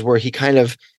performances where he kind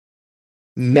of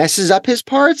messes up his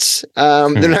parts.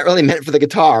 They're not really meant for the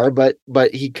guitar, but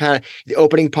he kind of, the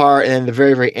opening part and then the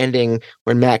very, very ending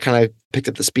when Matt kind of picked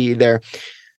up the speed there.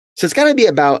 So it's got to be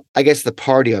about, I guess, the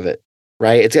party of it,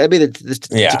 right? It's got to be the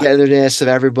togetherness of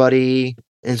everybody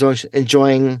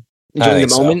enjoying the moment.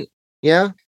 So. Yeah.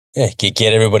 Yeah.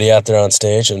 Get everybody out there on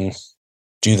stage and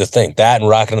do the thing. That and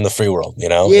Rockin' in the Free World, you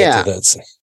know? Yeah.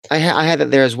 I had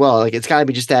that there as well. Like, it's got to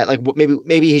be just that, like,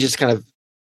 maybe he's just kind of,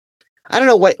 I don't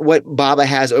know what Baba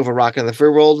has over Rockin' in the Free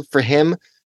World for him,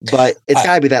 but it's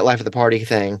got to be that Life of the Party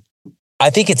thing. I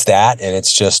think it's that, and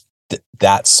it's just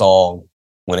that song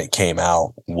when it came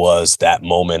out was that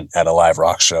moment at a live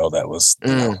rock show that was,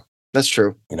 that's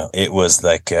true. You know, it was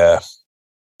like,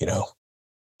 you know,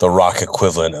 the rock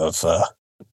equivalent of,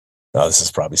 this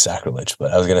is probably sacrilege,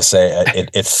 but I was going to say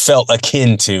it felt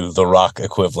akin to the rock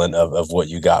equivalent of what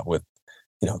you got with,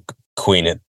 you know, Queen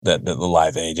at the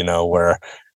Live Aid, you know, where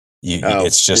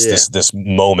it's just this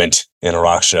moment in a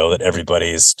rock show that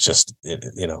everybody is just,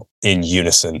 you know, in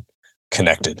unison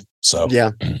connected. So,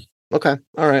 yeah. Okay.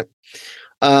 All right.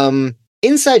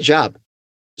 Inside Job.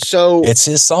 So it's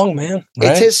his song, man.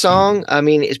 Right? It's his song. I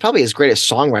mean, it's probably his greatest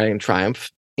songwriting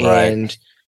triumph. And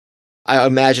I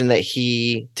imagine that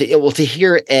to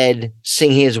hear Ed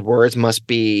sing his words must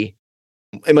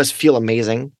feel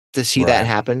amazing to see that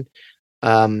happen.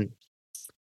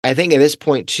 I think at this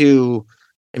point too,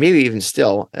 and maybe even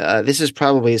still, this is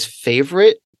probably his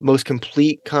favorite, most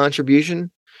complete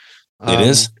contribution. It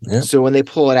is. Yeah. So when they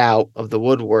pull it out of the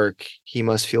woodwork, he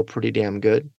must feel pretty damn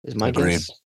good, is my guess.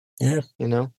 Yeah. You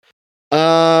know?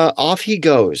 Off he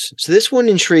goes. So this one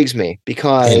intrigues me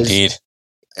because indeed,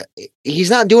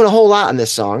 he's not doing a whole lot on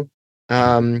this song.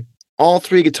 All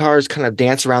three guitars kind of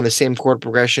dance around the same chord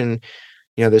progression.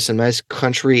 You know, there's some nice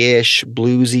country-ish,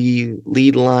 bluesy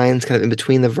lead lines kind of in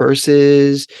between the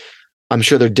verses. I'm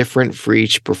sure they're different for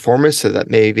each performance, so that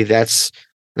maybe that's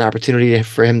an opportunity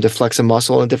for him to flex a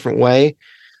muscle in a different way.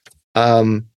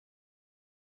 I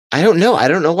don't know. I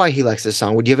don't know why he likes this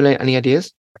song. Would you have any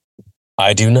ideas?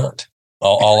 I do not.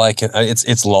 All I can,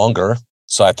 it's longer,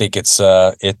 so I think it's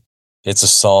a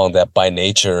song that by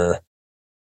nature,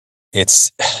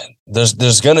 there's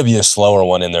going to be a slower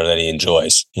one in there that he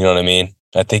enjoys. You know what I mean?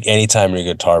 I think anytime you're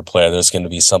a guitar player, there's going to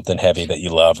be something heavy that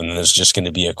you love, and there's just going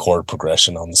to be a chord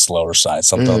progression on the slower side,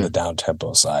 something on the down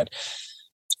tempo side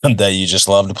that you just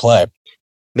love to play.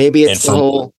 Maybe it's the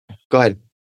whole. Go ahead.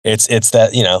 It's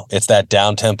that, you know, it's that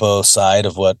down tempo side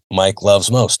of what Mike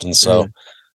loves most, and so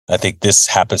I think this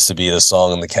happens to be the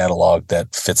song in the catalog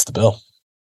that fits the bill.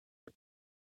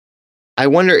 I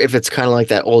wonder if it's kind of like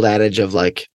that old adage of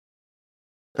like,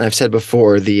 and I've said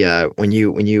before, the when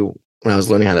I was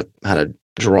learning how to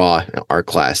draw in art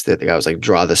class, that the guy was like,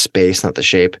 draw the space, not the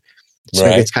shape. So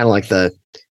it's kind of like the,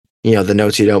 you know, the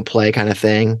notes you don't play kind of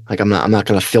thing. Like I'm not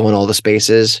going to fill in all the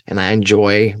spaces, and I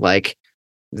enjoy like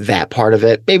that part of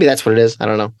it. Maybe that's what it is. I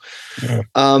don't know.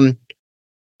 Yeah.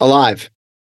 Alive.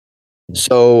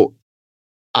 So,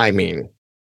 I mean,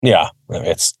 yeah,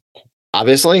 it's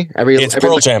obviously every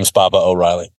Pearl Jam's Baba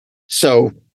O'Reilly.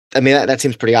 So, I mean, that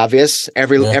seems pretty obvious.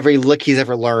 Every lick he's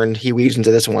ever learned, he weaves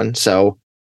into this one. So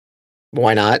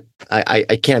why not? I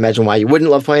can't imagine why you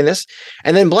wouldn't love playing this.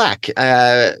 And then Black.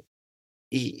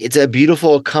 It's a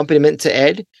beautiful accompaniment to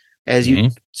Ed, as you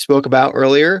spoke about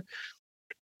earlier.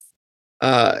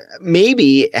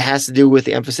 Maybe it has to do with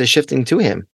the emphasis shifting to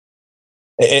him.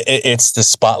 It's the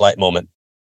spotlight moment.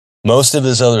 Most of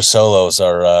his other solos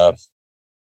are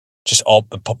just all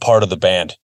part of the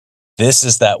band. This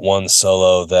is that one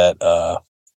solo that,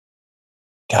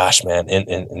 gosh, man,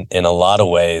 in a lot of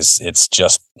ways, it's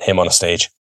just him on a stage,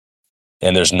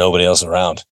 and there's nobody else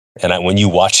around. And when you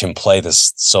watch him play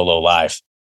this solo live,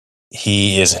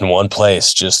 he is in one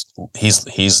place. Just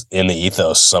he's in the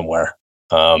ethos somewhere.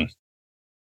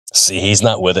 See, he's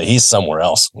not with it. He's somewhere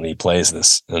else when he plays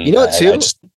this. And you know what, too?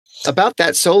 About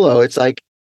that solo, it's like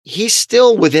he's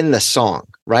still within the song,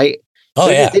 right? Oh,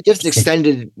 yeah. They just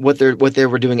extended what they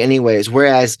were doing anyways.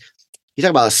 Whereas you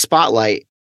talk about a spotlight,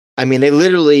 I mean, they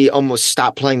literally almost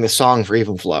stopped playing the song for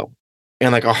Even Flow,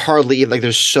 and like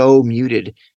they're so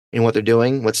muted in what they're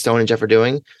doing, what Stone and Jeff are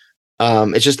doing.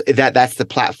 It's just that's the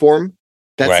platform.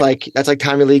 That's like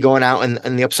Tommy Lee going out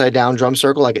in the upside down drum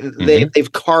circle. Like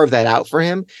they've carved that out for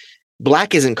him.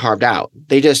 Black isn't carved out.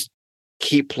 They just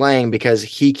keep playing because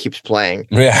he keeps playing.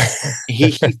 Yeah.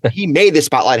 he made the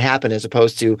spotlight happen, as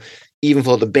opposed to Even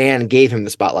Flow, the band gave him the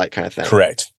spotlight kind of thing.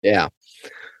 Correct. Yeah.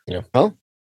 Yeah. Well,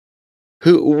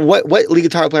 what lead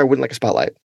guitar player wouldn't like a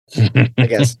spotlight? I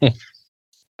guess.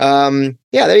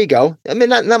 Yeah, there you go. I mean,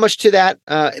 not much to that.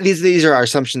 These are our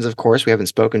assumptions, of course. We haven't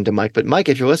spoken to Mike, but Mike,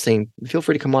 if you're listening, feel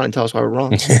free to come on and tell us why we're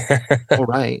wrong. All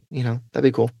right, that'd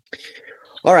be cool.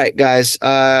 All right, guys.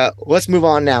 Let's move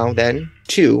on now then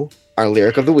to our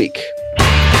lyric of the week.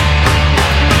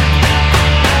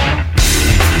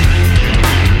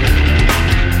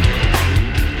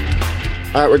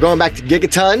 All right, we're going back to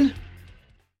Gigaton.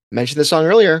 Mentioned the song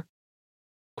earlier.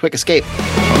 Quick Escape.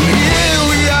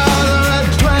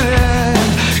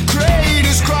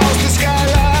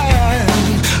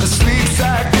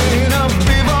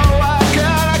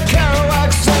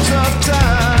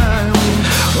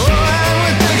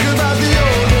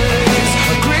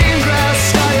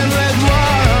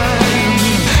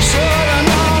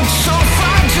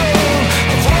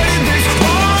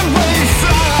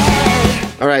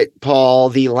 All right, Paul,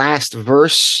 the last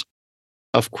verse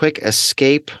of Quick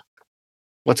Escape.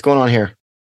 What's going on here?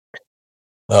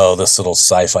 Oh, this little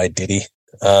sci-fi ditty.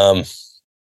 I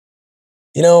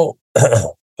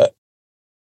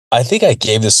think I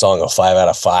gave this song a 5 out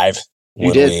of 5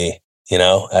 when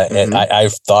I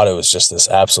thought it was just this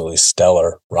absolutely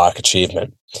stellar rock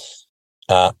achievement.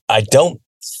 I don't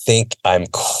think I'm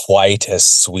quite as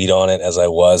sweet on it as I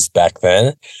was back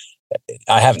then.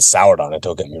 I haven't soured on it,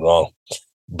 don't get me wrong.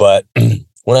 But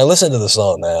when I listen to the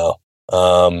song now,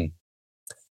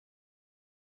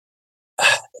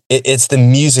 it's the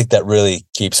music that really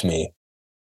keeps me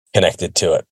connected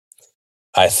to it.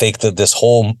 I think that this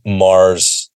whole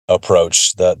Mars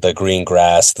approach, the green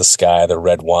grass, the sky, the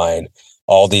red wine,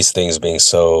 all these things being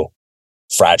so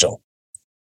fragile,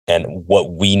 and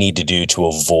what we need to do to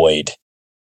avoid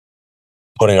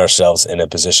putting ourselves in a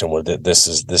position where this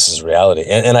is reality.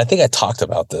 And I think I talked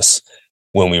about this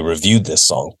when we reviewed this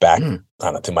song back, I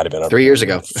don't know, it might have been 3 years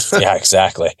ago. Yeah,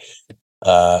 exactly.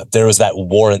 There was that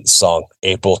Warrant song,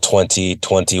 April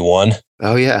 2021.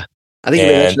 Oh, yeah. I think you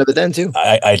mentioned it then, too.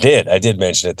 I did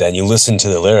mention it then. You listen to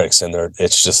the lyrics, and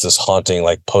it's just this haunting,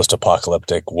 like,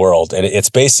 post-apocalyptic world. And it's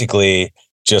basically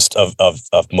just of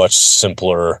much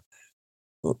simpler,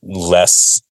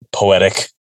 less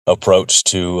poetic approach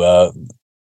to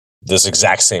this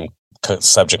exact same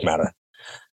subject matter.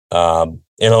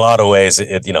 In a lot of ways,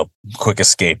 Quick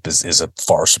Escape is a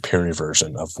far superior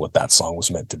version of what that song was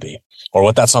meant to be, or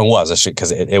what that song was,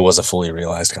 because it was a fully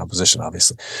realized composition,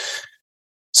 obviously.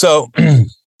 So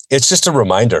it's just a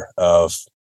reminder of,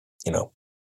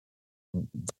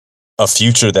 a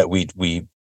future that we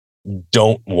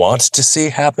don't want to see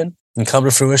happen and come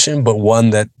to fruition, but one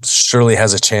that surely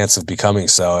has a chance of becoming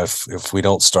so if we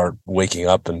don't start waking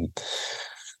up and,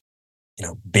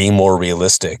 being more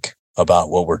realistic about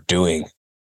what we're doing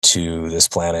to this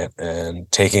planet and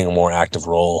taking a more active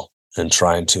role in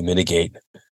trying to mitigate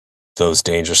those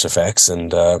dangerous effects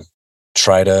and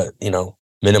try to,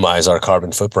 minimize our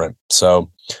carbon footprint.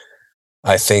 So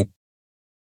I think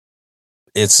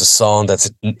it's a song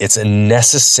it's a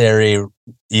necessary,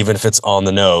 even if it's on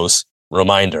the nose,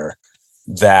 reminder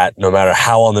that no matter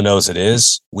how on the nose it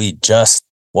is, we just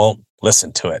won't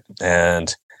listen to it.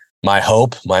 And my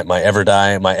hope, my never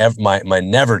dying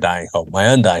hope, my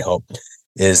undying hope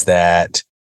is that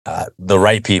the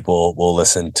right people will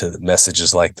listen to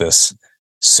messages like this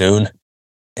soon.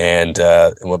 And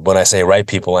when I say right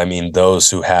people, I mean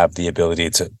those who have the ability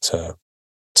to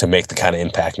make the kind of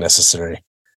impact necessary.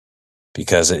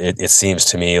 Because it seems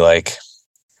to me like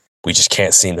we just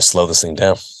can't seem to slow this thing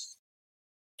down.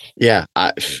 Yeah,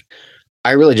 I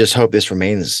really just hope this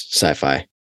remains sci-fi.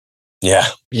 Yeah.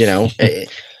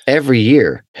 Every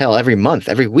year, hell, every month,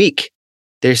 every week,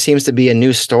 there seems to be a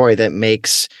new story that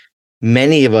makes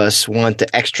many of us want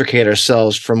to extricate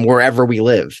ourselves from wherever we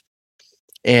live.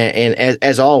 And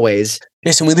as always,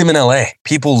 Jason, we live in LA.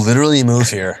 People literally move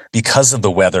here because of the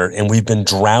weather, and we've been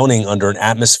drowning under an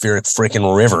atmospheric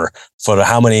freaking river for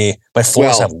how many? My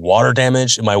floors have water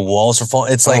damage, and my walls are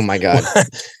falling. It's like, oh my god,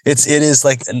 it is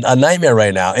like a nightmare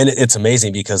right now, and it's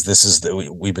amazing because this is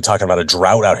we've been talking about a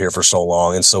drought out here for so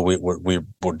long, and so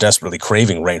we're desperately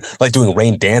craving rain, like doing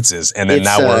rain dances, and then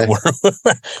now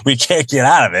we can't get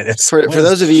out of it. It's for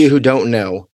those of you who don't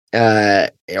know,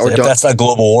 if that's not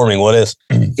global warming, what is?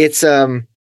 It's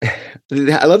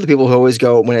I love the people who always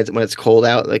go when it's cold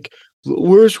out, like,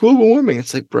 where's global warming?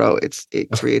 It's like, bro, it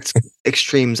creates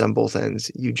extremes on both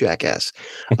ends, you jackass.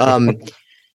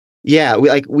 Yeah,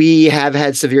 we have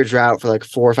had severe drought for like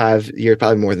 4 or 5 years,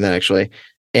 probably more than that actually.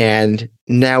 And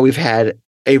now we've had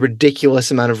a ridiculous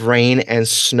amount of rain and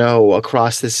snow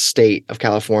across this state of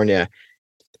California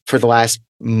for the last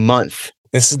month.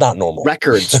 This is not normal.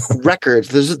 Records.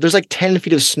 There's like 10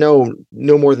 feet of snow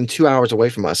no more than 2 hours away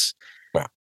from us.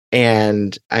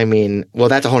 And I mean, well,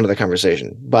 that's a whole nother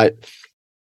conversation, but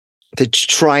to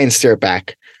try and steer it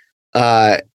back.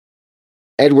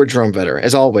 Edward Jerome Vedder,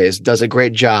 as always, does a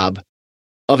great job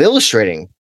of illustrating,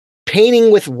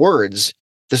 painting with words,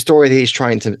 the story that he's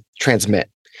trying to transmit.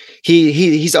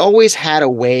 He's always had a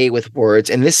way with words,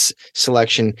 and this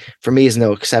selection for me is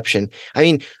no exception. I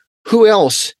mean, who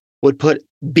else would put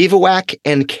bivouac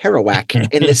and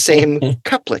Kerouac in the same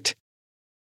couplet?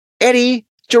 Eddie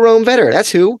Jerome Vedder,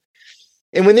 that's who.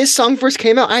 And when this song first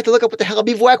came out, I had to look up what the hell a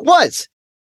bivouac was.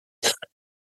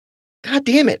 God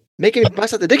damn it. Making me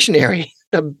bust out the dictionary.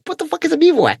 What the fuck is a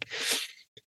bivouac?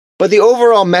 But the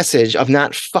overall message of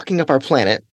not fucking up our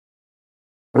planet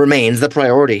remains the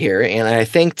priority here. And I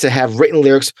think to have written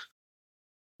lyrics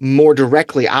more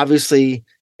directly, obviously,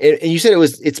 and you said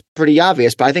it's pretty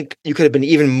obvious, but I think you could have been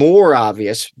even more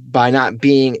obvious by not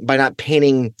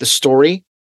painting the story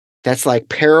that's like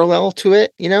parallel to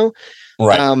it, you know?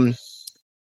 Right.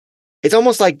 It's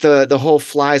almost like the whole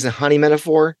flies and honey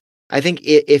metaphor. I think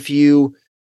if you,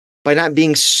 by not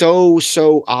being so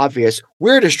obvious,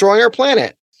 we're destroying our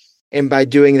planet. And by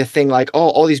doing the thing like,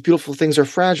 oh, all these beautiful things are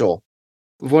fragile,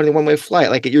 avoiding one-way flight,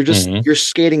 like you're just you're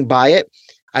skating by it.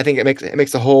 I think it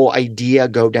makes the whole idea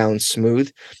go down smooth,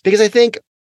 because I think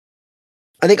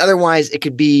otherwise it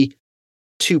could be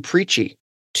too preachy,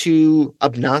 too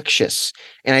obnoxious.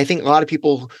 And I think a lot of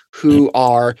people who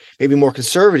are maybe more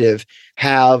conservative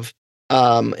have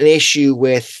an issue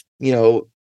with, you know,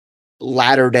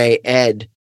 latter day Ed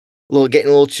getting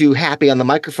a little too happy on the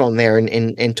microphone there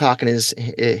and talking his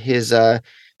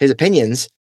opinions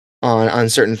on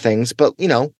certain things. But, you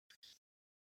know,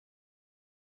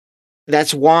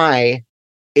 that's why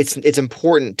it's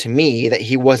important to me that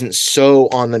he wasn't so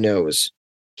on the nose.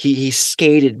 He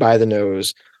skated by the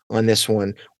nose on this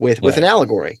one with an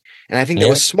allegory. And I think that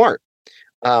was smart.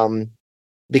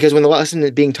 Because when the lesson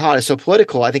that's being taught is so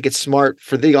political, I think it's smart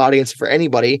for the audience, for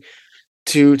anybody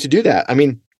to do that. I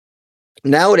mean,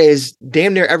 nowadays,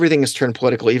 damn near everything is turned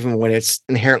political, even when it's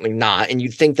inherently not. And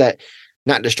you'd think that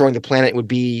not destroying the planet would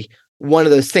be one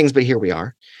of those things, but here we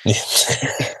are.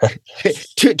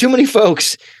 Too many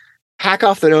folks hack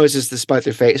off their noses to spite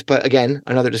their face. But again,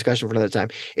 another discussion for another time.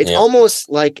 It's almost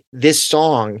like this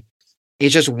song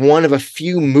is just one of a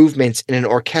few movements in an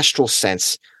orchestral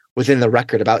sense within the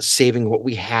record about saving what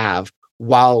we have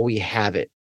while we have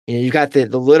it. You know, you've got the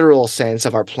literal sense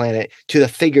of our planet to the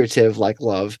figurative, like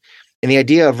love, and the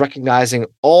idea of recognizing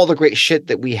all the great shit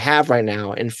that we have right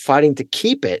now and fighting to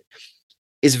keep it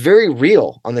is very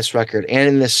real on this record and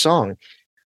in this song.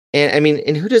 And I mean,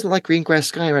 and who doesn't like green grass,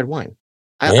 sky, and red wine?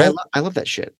 I love that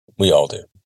shit. We all do.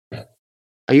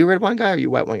 Are you a red wine guy or are you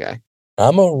a white wine guy?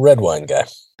 I'm a red wine guy.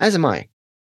 As am I.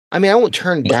 I mean, I won't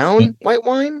turn down white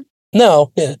wine.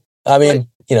 No, yeah. I mean,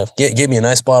 you know, give me a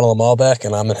nice bottle of Malbec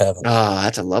and I'm in heaven. Ah,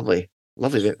 that's a lovely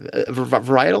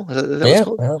varietal. Is that what it's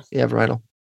called? Yeah, varietal.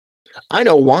 I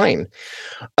know wine.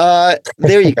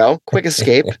 There you go. Quick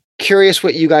Escape. Curious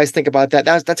what you guys think about that.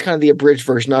 That's kind of the abridged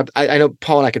version. I know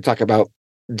Paul and I could talk about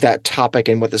that topic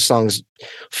and what the song's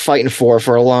fighting for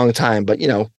a long time, but you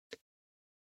know,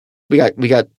 we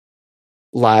got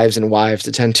lives and wives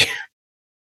to tend to.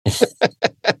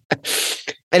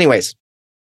 Anyways,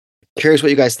 curious what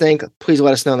you guys think. Please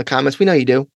let us know in the comments. We know you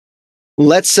do.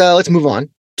 Let's move on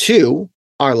to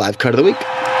our live cut of the week.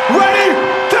 Ready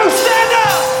to stand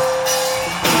up!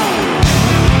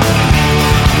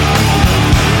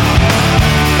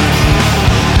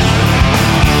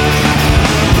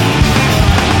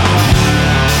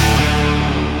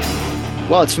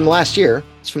 Well, it's from last year.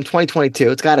 It's from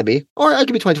 2022. It's got to be. Or it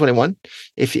could be 2021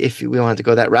 if we wanted to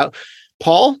go that route.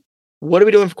 Paul, what are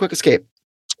we doing for Quick Escape?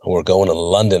 We're going to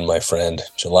London, my friend.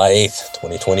 July 8th,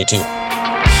 2022.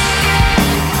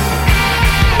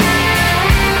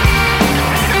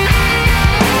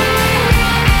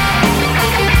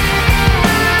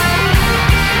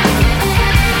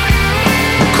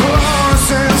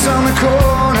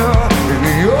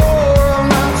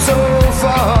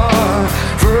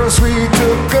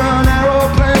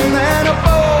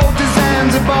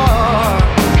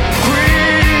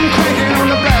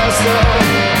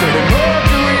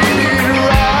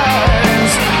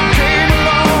 Came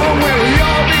along where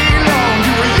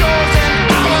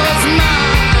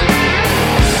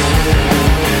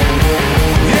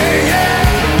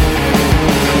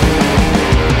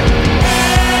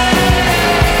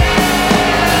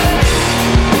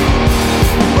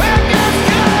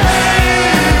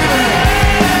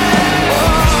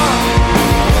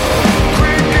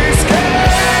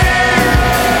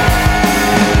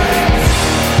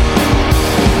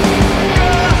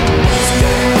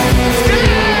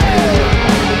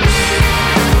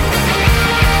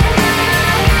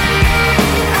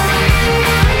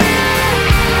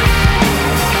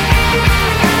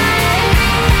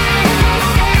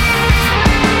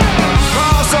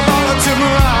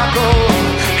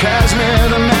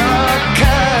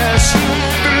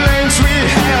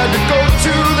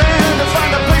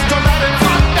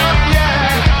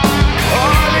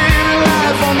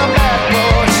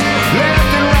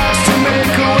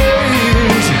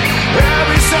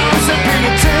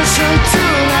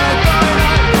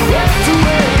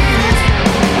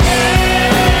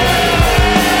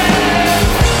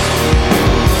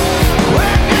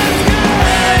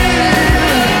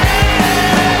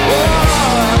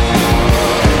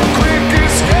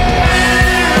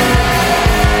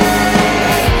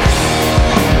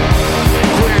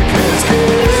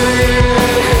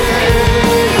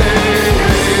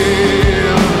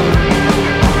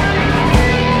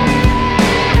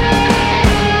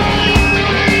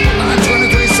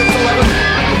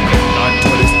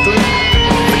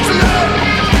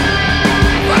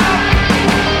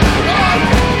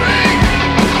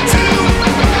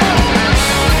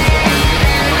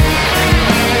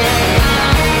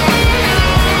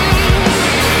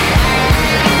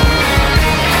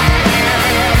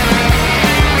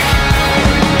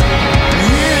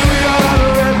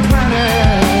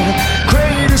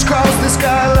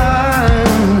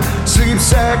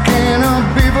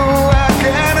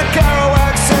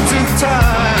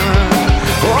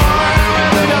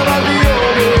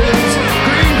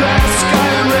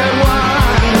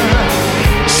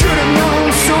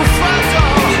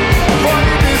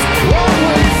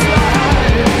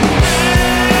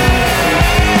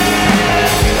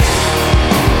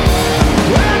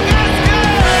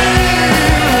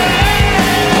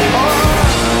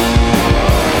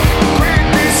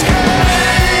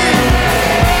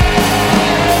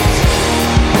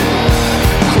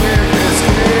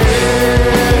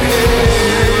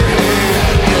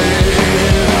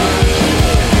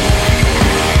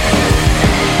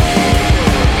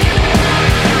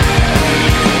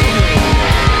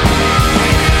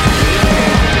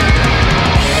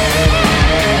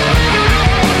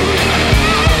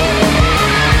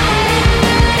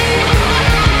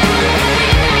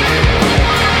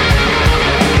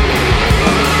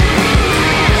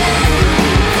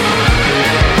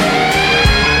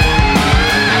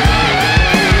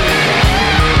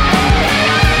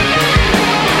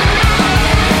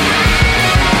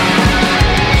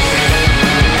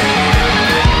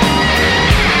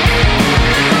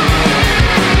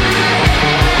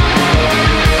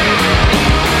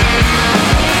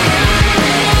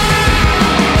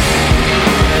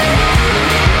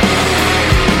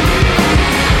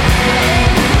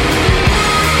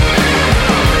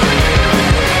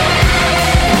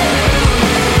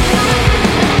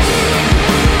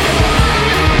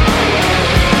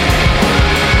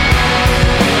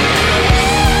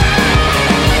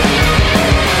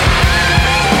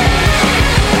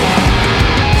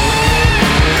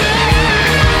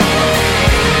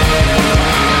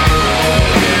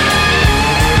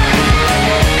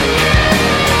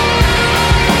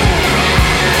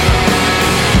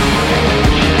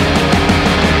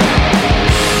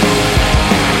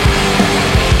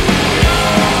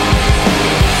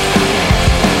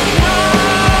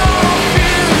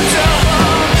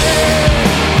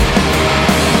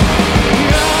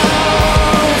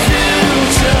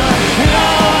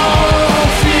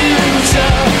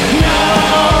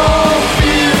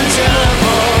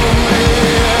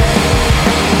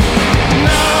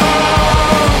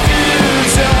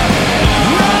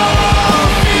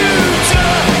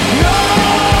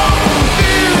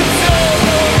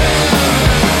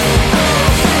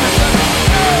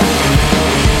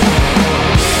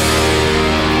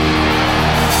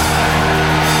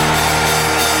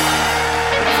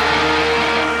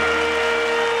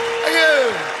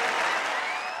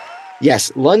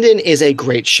Yes, London is a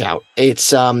great shout.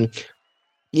 It's of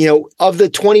the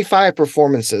 25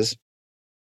 performances,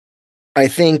 I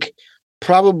think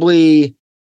probably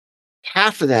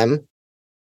half of them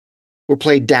were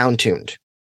played down-tuned.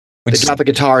 They dropped the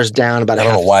guitars down about I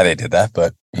don't know why they did that,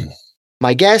 but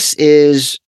my guess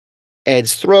is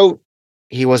Ed's throat.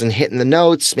 He wasn't hitting the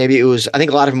notes. Maybe it was, I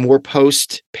think a lot of them were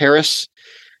post Paris.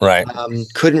 right.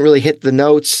 Couldn't really hit the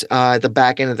notes at the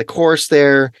back end of the chorus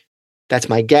there. That's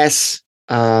my guess.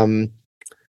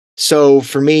 So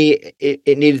for me,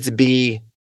 it needed to be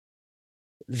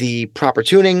the proper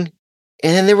tuning.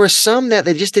 And then there were some that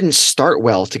they just didn't start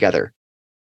well together.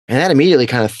 And that immediately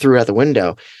kind of threw it out the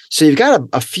window. So you've got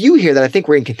a few here that I think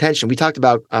were in contention. We talked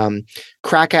about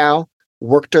Krakow,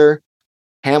 Werchter,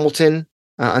 Hamilton,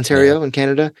 Ontario in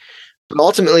Canada. But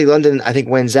ultimately, London, I think,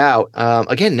 wins out.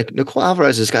 Again, Nicole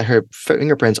Alvarez has got her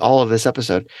fingerprints all of this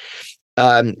episode.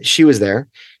 She was there.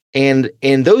 And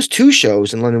those two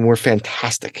shows in London were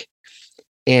fantastic.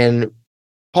 And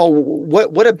Paul,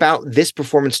 what about this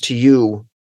performance to you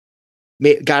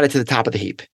got it to the top of the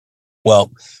heap?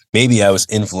 Well, maybe I was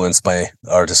influenced by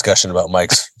our discussion about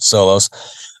Mike's solos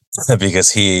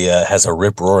because he has a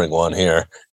rip-roaring one here.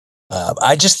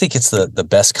 I just think it's the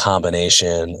best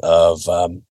combination of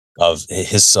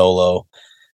his solo,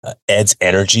 Ed's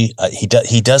energy.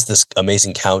 He does this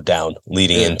amazing countdown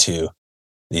leading into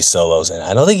these solos, and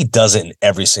I don't think he does it in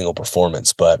every single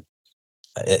performance, but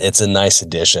it's a nice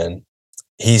addition.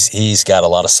 He's got a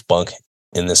lot of spunk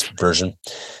in this version.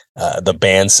 The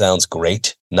band sounds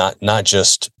great, not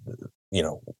just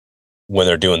when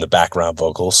they're doing the background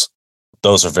vocals.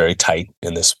 Those are very tight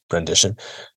in this rendition,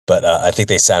 but I think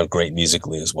they sound great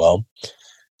musically as well.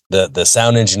 The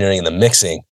sound engineering and the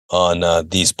mixing on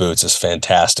these boots is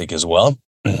fantastic as well.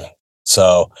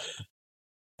 So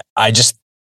I just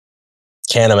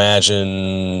can't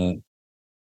imagine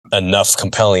enough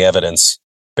compelling evidence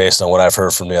based on what I've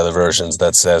heard from the other versions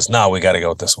that says, no, we got to go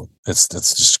with this one. It's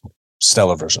just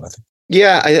stellar version, I think.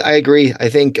 Yeah, I agree. I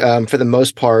think for the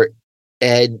most part,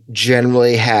 Ed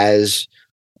generally has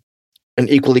an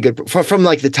equally good from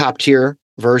like the top tier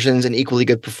versions, an equally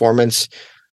good performance.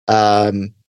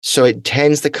 So it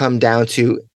tends to come down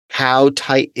to how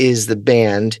tight is the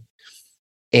band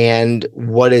and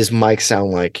what does Mike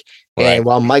sound like. Right. And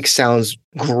while Mike sounds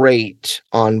great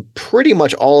on pretty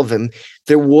much all of them,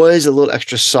 there was a little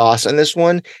extra sauce on this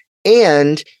one.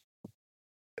 And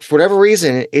for whatever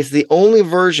reason, it's the only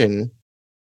version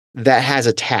that has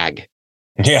a tag.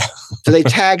 Yeah. So they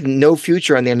tagged No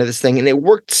Future on the end of this thing, and it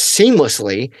worked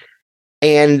seamlessly.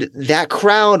 And that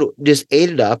crowd just ate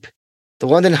it up. The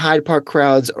London Hyde Park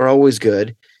crowds are always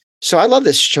good. So I love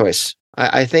this choice.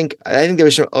 I think there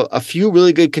was a few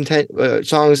really good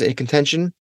songs in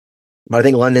contention, but I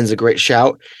think London's a great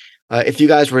shout. If you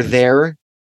guys were there,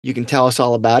 you can tell us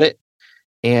all about it.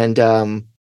 And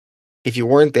if you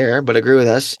weren't there but agree with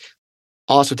us,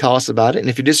 also tell us about it. And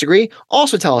if you disagree,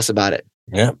 also tell us about it.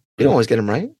 Yeah. You don't always get them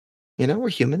right. We're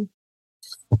human.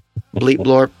 Bleep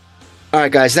blorp. All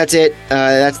right, guys, that's it.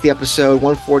 That's the episode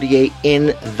 148 in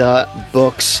the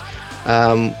books.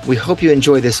 We hope you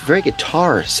enjoy this very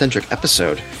guitar-centric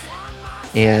episode.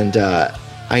 And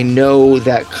I know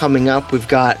that coming up, we've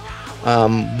got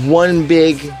one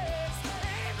big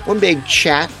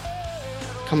chat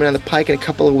coming down the pike in a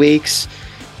couple of weeks.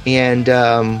 And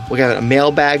we got a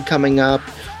mailbag coming up.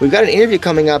 We've got an interview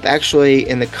coming up actually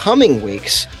in the coming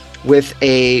weeks with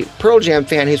a Pearl Jam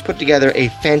fan who's put together a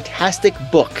fantastic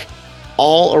book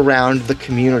all around the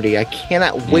community. I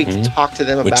cannot wait to talk to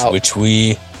them about which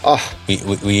we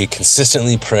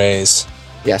consistently praise,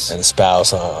 yes, and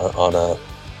espouse on a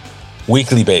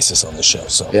weekly basis on the show.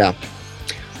 So yeah,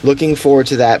 looking forward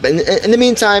to that. But in the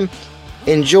meantime,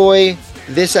 enjoy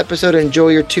this episode, enjoy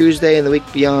your Tuesday and the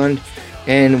week beyond,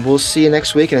 and we'll see you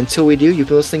next week. And until we do, you've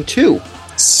been listening to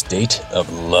State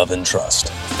of Love and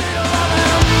Trust.